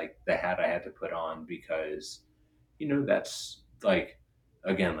was just like the hat I had to put on because that's like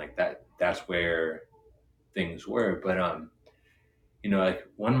again like that's where things were. But like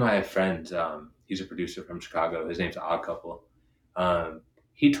one of my friends, he's a producer from Chicago. His name's Odd Couple. Um,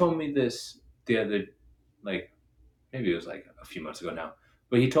 he told me this the other, like maybe it was like a few months ago now,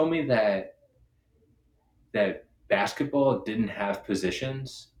 but he told me that basketball didn't have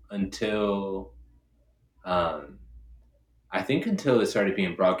positions until um, I think until it started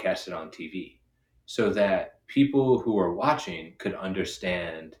being broadcasted on TV, so that people who were watching could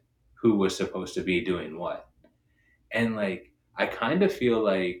understand who was supposed to be doing what. And like, I kind of feel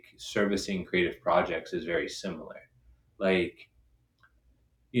like servicing creative projects is very similar. Like,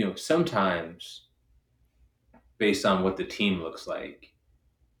 sometimes based on what the team looks like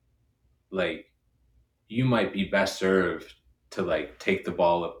you might be best served to like take the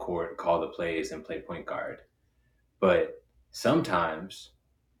ball up court, call the plays, and play point guard. But sometimes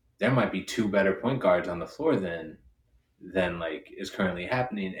there might be two better point guards on the floor than like is currently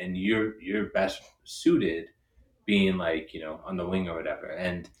happening, and you're best suited being like on the wing or whatever.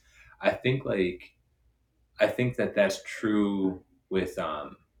 And I think like I think that that's true with I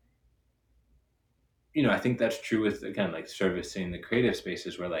think that's true with, again, like servicing the creative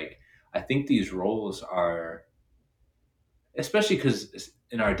spaces where like I think these roles are, especially because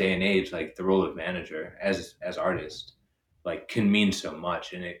in our day and age, like the role of manager as artist, like can mean so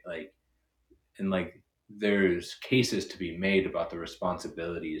much, and it like and like there's cases to be made about the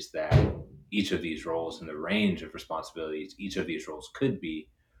responsibilities that each of these roles and the range of responsibilities each of these roles could be.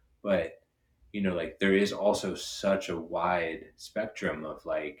 But like there is also such a wide spectrum of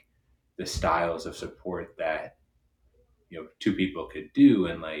like the styles of support that two people could do.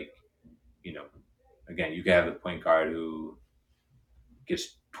 And like you know again, you could have the point guard who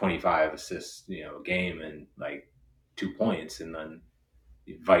gets 25 assists a game and like 2 points, and then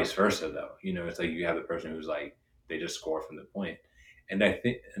vice versa though. It's like you have the person who's like they just score from the point. And I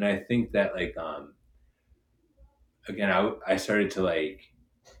think that like again, I started to like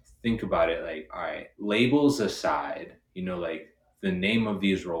think about it like, all right, labels aside, like the name of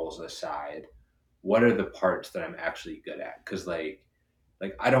these roles aside, what are the parts that I'm actually good at? Because like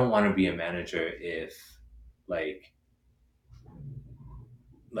I don't want to be a manager if like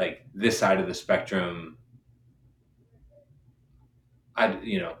this side of the spectrum, I don't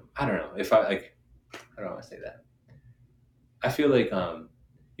know if I like, I don't want to say that. I feel like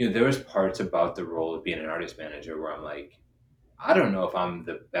there was parts about the role of being an artist manager where I'm like, I don't know if I'm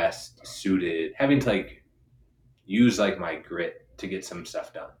the best suited, having to like use like my grit to get some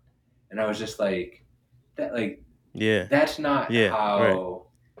stuff done. And I was just like, that like Yeah. that's not Yeah. Right. how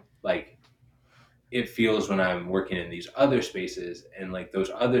like it feels when I'm working in these other spaces. And like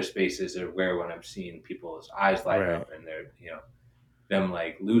those other spaces are where when I'm seeing people's eyes light Right. up and they're them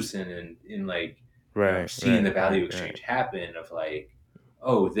like loosen and in like I'm Right. seeing Right. the Right. value Right. exchange happen of like,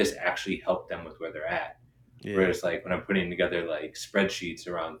 oh, this actually helped them with where they're at. Yeah. Whereas like when I'm putting together like spreadsheets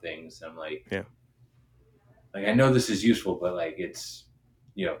around things, I'm Yeah. like I know this is useful, but like it's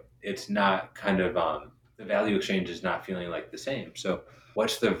not kind of the value exchange is not feeling like the same. So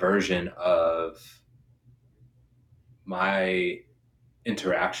what's the version of my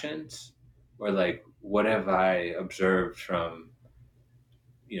interactions, or like what have I observed from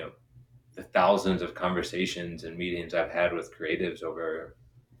you know the thousands of conversations and meetings I've had with creatives over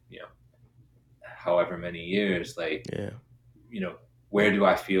you know however many years, like Yeah. you know where do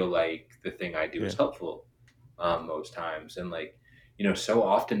I feel like the thing I do is Yeah. helpful most times. And like so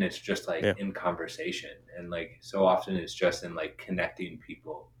often it's just like Yeah. in conversation, and like so often it's just in like connecting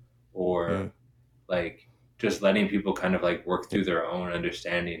people, Mm. or like just letting people kind of like work Yeah. through their own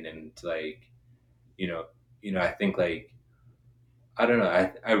understanding. And like you know I think like I don't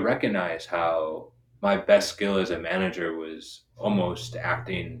know, I recognize how my best skill as a manager was almost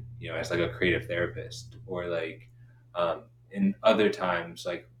acting as like a creative therapist, or like in other times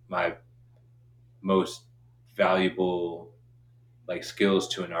like my most valuable like skills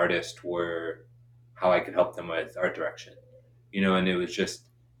to an artist were how I could help them with art direction. And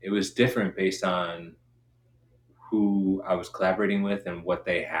it was different based on who I was collaborating with and what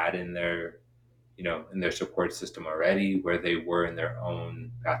they had in their in their support system already, where they were in their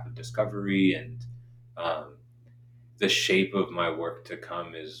own path of discovery. And um, the shape of my work to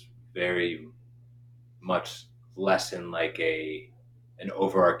come is very much less in like an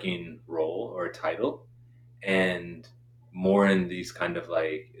overarching role or title, and more in these kind of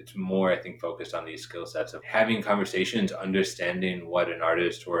like, it's more I think focused on these skill sets of having conversations, understanding what an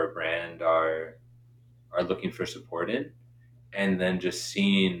artist or a brand are looking for support in, and then just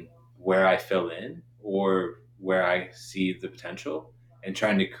seeing where I fill in or where I see the potential, and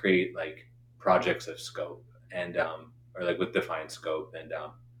trying to create like projects of scope, and or like with defined scope. And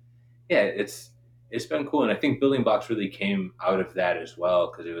yeah, it's been cool. And I think building blocks really came out of that as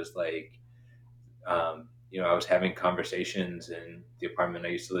well, because it was like I was having conversations in the apartment I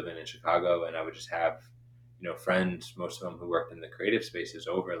used to live in Chicago, and I would just have, friends, most of them who worked in the creative spaces,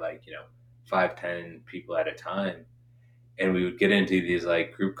 over like, 5, 10 people at a time. And we would get into these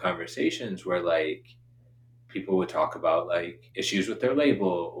like group conversations where like people would talk about like issues with their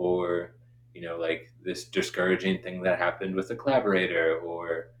label, or, like this discouraging thing that happened with a collaborator,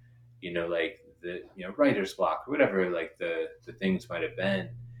 or, like the, writer's block, or whatever, like the things might have been.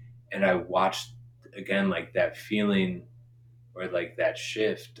 And I watched again like that feeling, or like that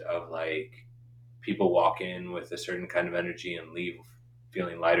shift of like people walk in with a certain kind of energy and leave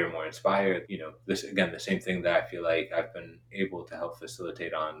feeling lighter, more inspired. This again, the same thing that I feel like I've been able to help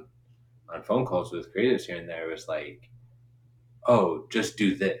facilitate on phone calls with creatives here and there was like, oh, just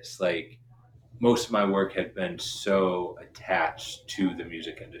do this. Like most of my work had been so attached to the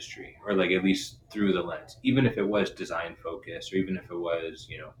music industry, or like at least through the lens, even if it was design focused, or even if it was,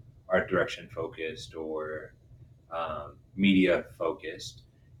 art direction focused, or media focused.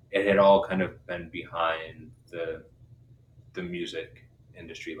 It had all kind of been behind the music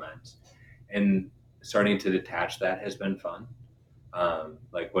industry lens, and starting to detach that has been fun.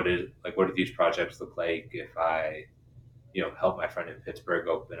 What do these projects look like if I help my friend in Pittsburgh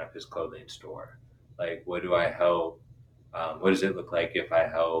open up his clothing store? Like, what do I help? What does it look like if I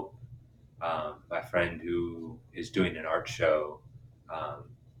help my friend who is doing an art show,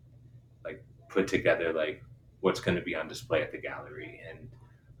 um, like put together like what's going to be on display at the gallery, and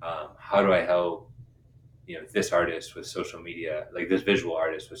how do I help this artist with social media, like this visual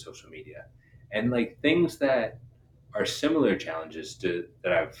artist with social media, and like things that are similar challenges to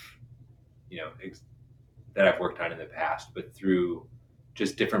that I've you know ex- that I've worked on in the past, but through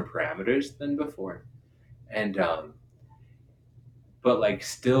just different parameters than before. And but like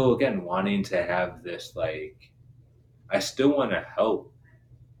still again wanting to have this like I still want to help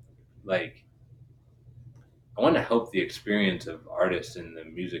like I want to help the experience of artists in the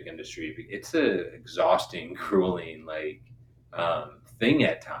music industry. It's a exhausting, grueling thing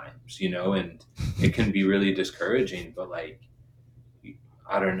at times, and it can be really discouraging. But like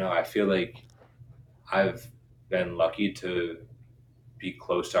I don't know, I feel like I've been lucky to be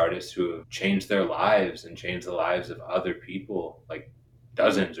close to artists who have changed their lives and changed the lives of other people, like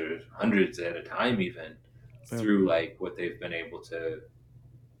dozens or hundreds at a time, even Yeah. through like what they've been able to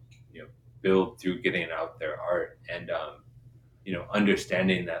you know build through getting out their art, and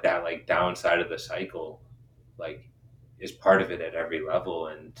understanding that like downside of the cycle like is part of it at every level.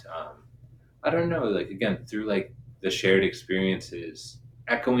 And I don't know, like again through like the shared experiences,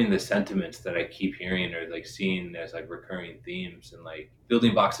 echoing the sentiments that I keep hearing or like seeing as like recurring themes, and like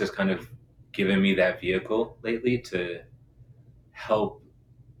building blocks has kind of given me that vehicle lately to help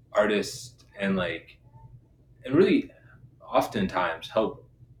artists, and really oftentimes help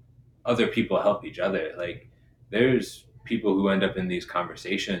other people help each other. Like there's people who end up in these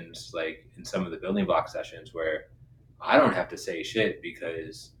conversations, like in some of the building block sessions, where I don't have to say shit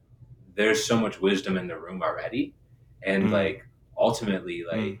because there's so much wisdom in the room already. And Mm, like ultimately,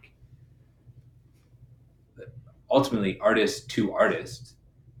 mm, artist to artist,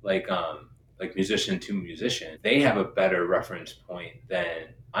 like musician to musician, they have a better reference point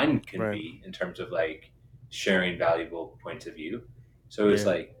than mine can right. be in terms of like sharing valuable points of view. So it's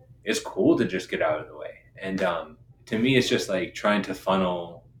Yeah. like it's cool to just get out of the way. And to me it's just like trying to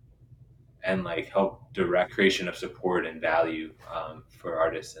funnel and like help direct creation of support and value for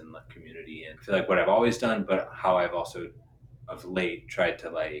artists and the community, and I feel like what I've always done, but how I've also of late tried to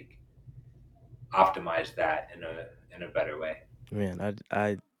like optimize that in a better way. Man,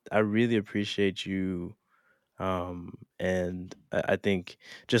 I really appreciate you. And I think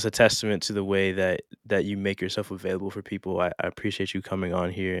just a testament to the way that you make yourself available for people. I appreciate you coming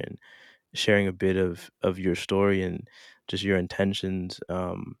on here and sharing a bit of your story and just your intentions.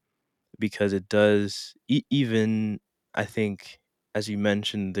 Because it does even, I think, as you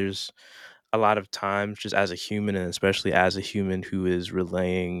mentioned, there's a lot of times just as a human, and especially as a human who is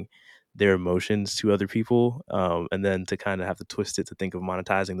relaying their emotions to other people, and then to kind of have to twist it to think of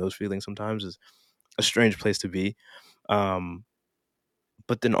monetizing those feelings sometimes is a strange place to be. um,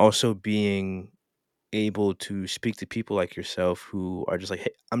 but then also being able to speak to people like yourself who are just like,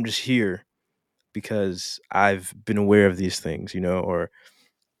 hey, I'm just here because I've been aware of these things, or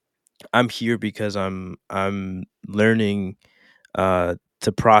I'm here because I'm learning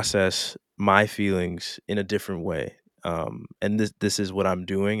to process my feelings in a different way. And this is what I'm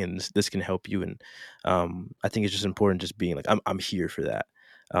doing, and this can help you. And I think it's just important, just being like, I'm here for that.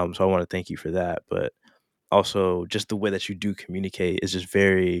 So I want to thank you for that. But also, just the way that you do communicate is just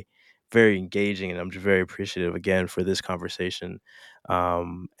very, very engaging, and I'm just very appreciative again for this conversation.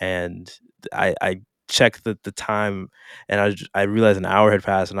 And I checked the time, and I realized an hour had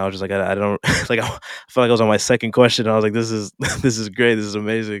passed, and I was just like, I don't like, I felt like I was on my second question, and I was like, this is this is great, this is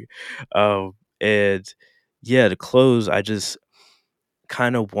amazing. And yeah, to close, I just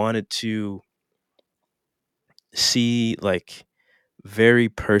kind of wanted to see, like, very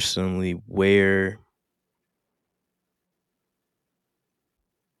personally, where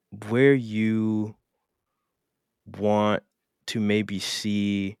you want to maybe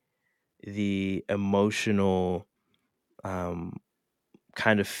see the emotional, um,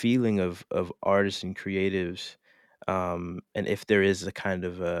 kind of feeling of artists and creatives, and if there is a kind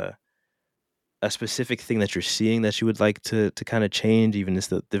of a a specific thing that you're seeing that you would like to kind of change, even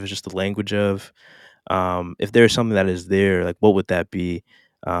if it's just the language of, if there's something that is there, like what would that be?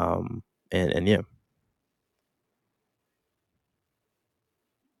 And yeah.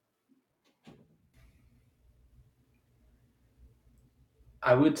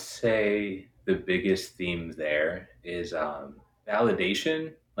 I would say the biggest theme there is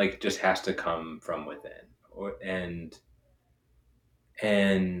validation. Like, just has to come from within,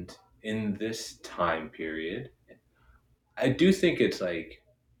 and in this time period, I do think it's like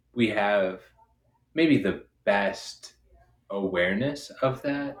we have maybe the best awareness of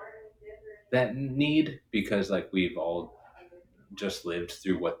that need, because like we've all just lived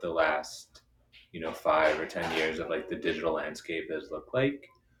through what the last 5 or 10 years of like the digital landscape has looked like,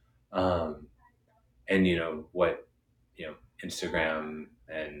 um, and what Instagram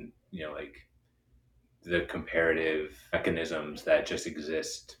and like the comparative mechanisms that just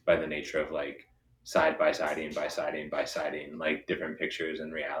exist by the nature of like side by siding by siding by siding like different pictures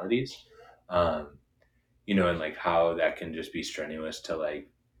and realities, um, and like how that can just be strenuous to like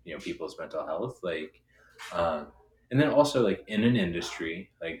people's mental health, like, um, and then also like in an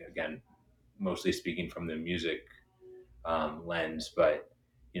industry, like, again, mostly speaking from the music lens, but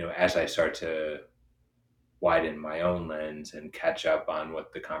as I start to widen my own lens and catch up on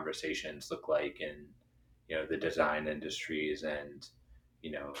what the conversations look like in the design industries, and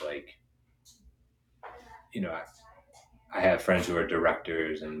like I have friends who are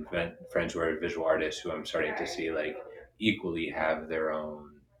directors and friends who are visual artists who I'm starting to see like equally have their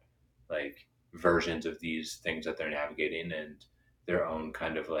own like versions of these things that they're navigating, and their own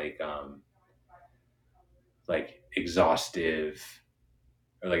kind of like exhaustive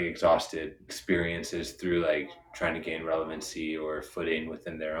or like exhausted experiences through like trying to gain relevancy or footing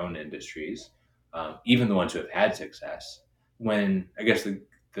within their own industries, even the ones who have had success. When I guess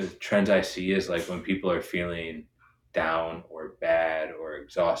the trends I see is like when people are feeling down or bad or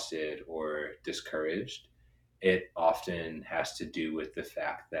exhausted or discouraged, it often has to do with the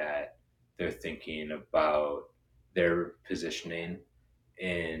fact that they're thinking about their positioning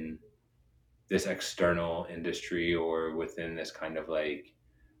in this external industry or within this kind of like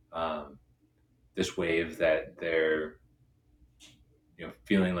um, this wave that they're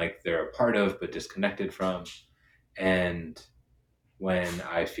feeling like they're a part of but disconnected from. And when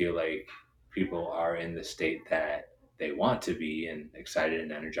I feel like people are in the state that they want to be and excited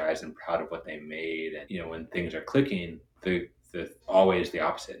and energized and proud of what they made, and when things are clicking, the always the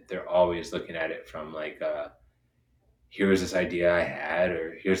opposite. They're always looking at it from like here's this idea I had,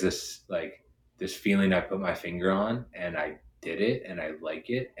 or here's this like this feeling I put my finger on and I did it and I like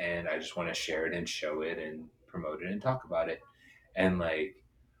it and I just want to share it and show it and promote it and talk about it. And like,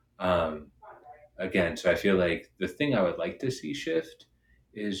 um again, so I feel like the thing I would like to see shift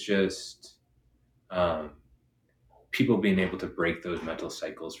is just um people being able to break those mental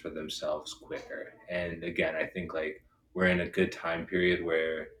cycles for themselves quicker. And again, I think like we're in a good time period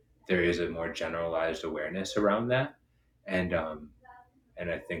where there is a more generalized awareness around that. And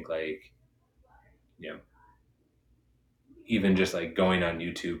I think like, you know, even just like going on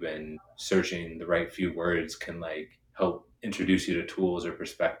YouTube and searching the right few words can like help introduce you to tools or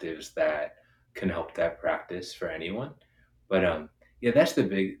perspectives that can help that practice for anyone. But yeah, that's the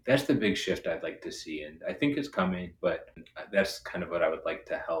big shift I'd like to see, and I think it's coming. But that's kind of what I would like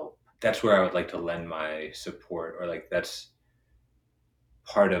to help. That's where I would like to lend my support, or like that's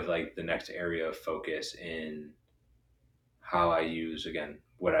part of like the next area of focus in how I use, again,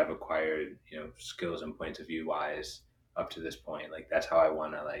 what I've acquired, skills and points of view wise up to this point. Like that's how I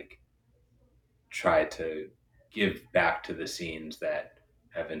want to like try to give back to the scenes that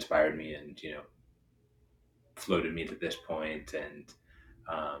have inspired me and floated me to this point, and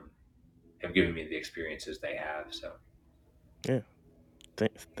um, have given me the experiences they have. So Yeah.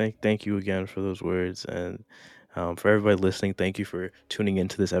 Thank you again for those words, and for everybody listening, thank you for tuning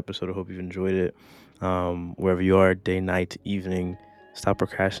into this episode. I hope you've enjoyed it. Wherever you are, day, night, evening, stop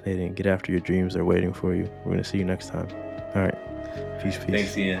procrastinating. Get after your dreams. They're waiting for you. We're gonna see you next time. All right. Peace.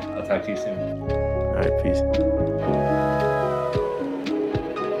 thanks, Peace. Ian. I'll talk to you soon. All right. Peace.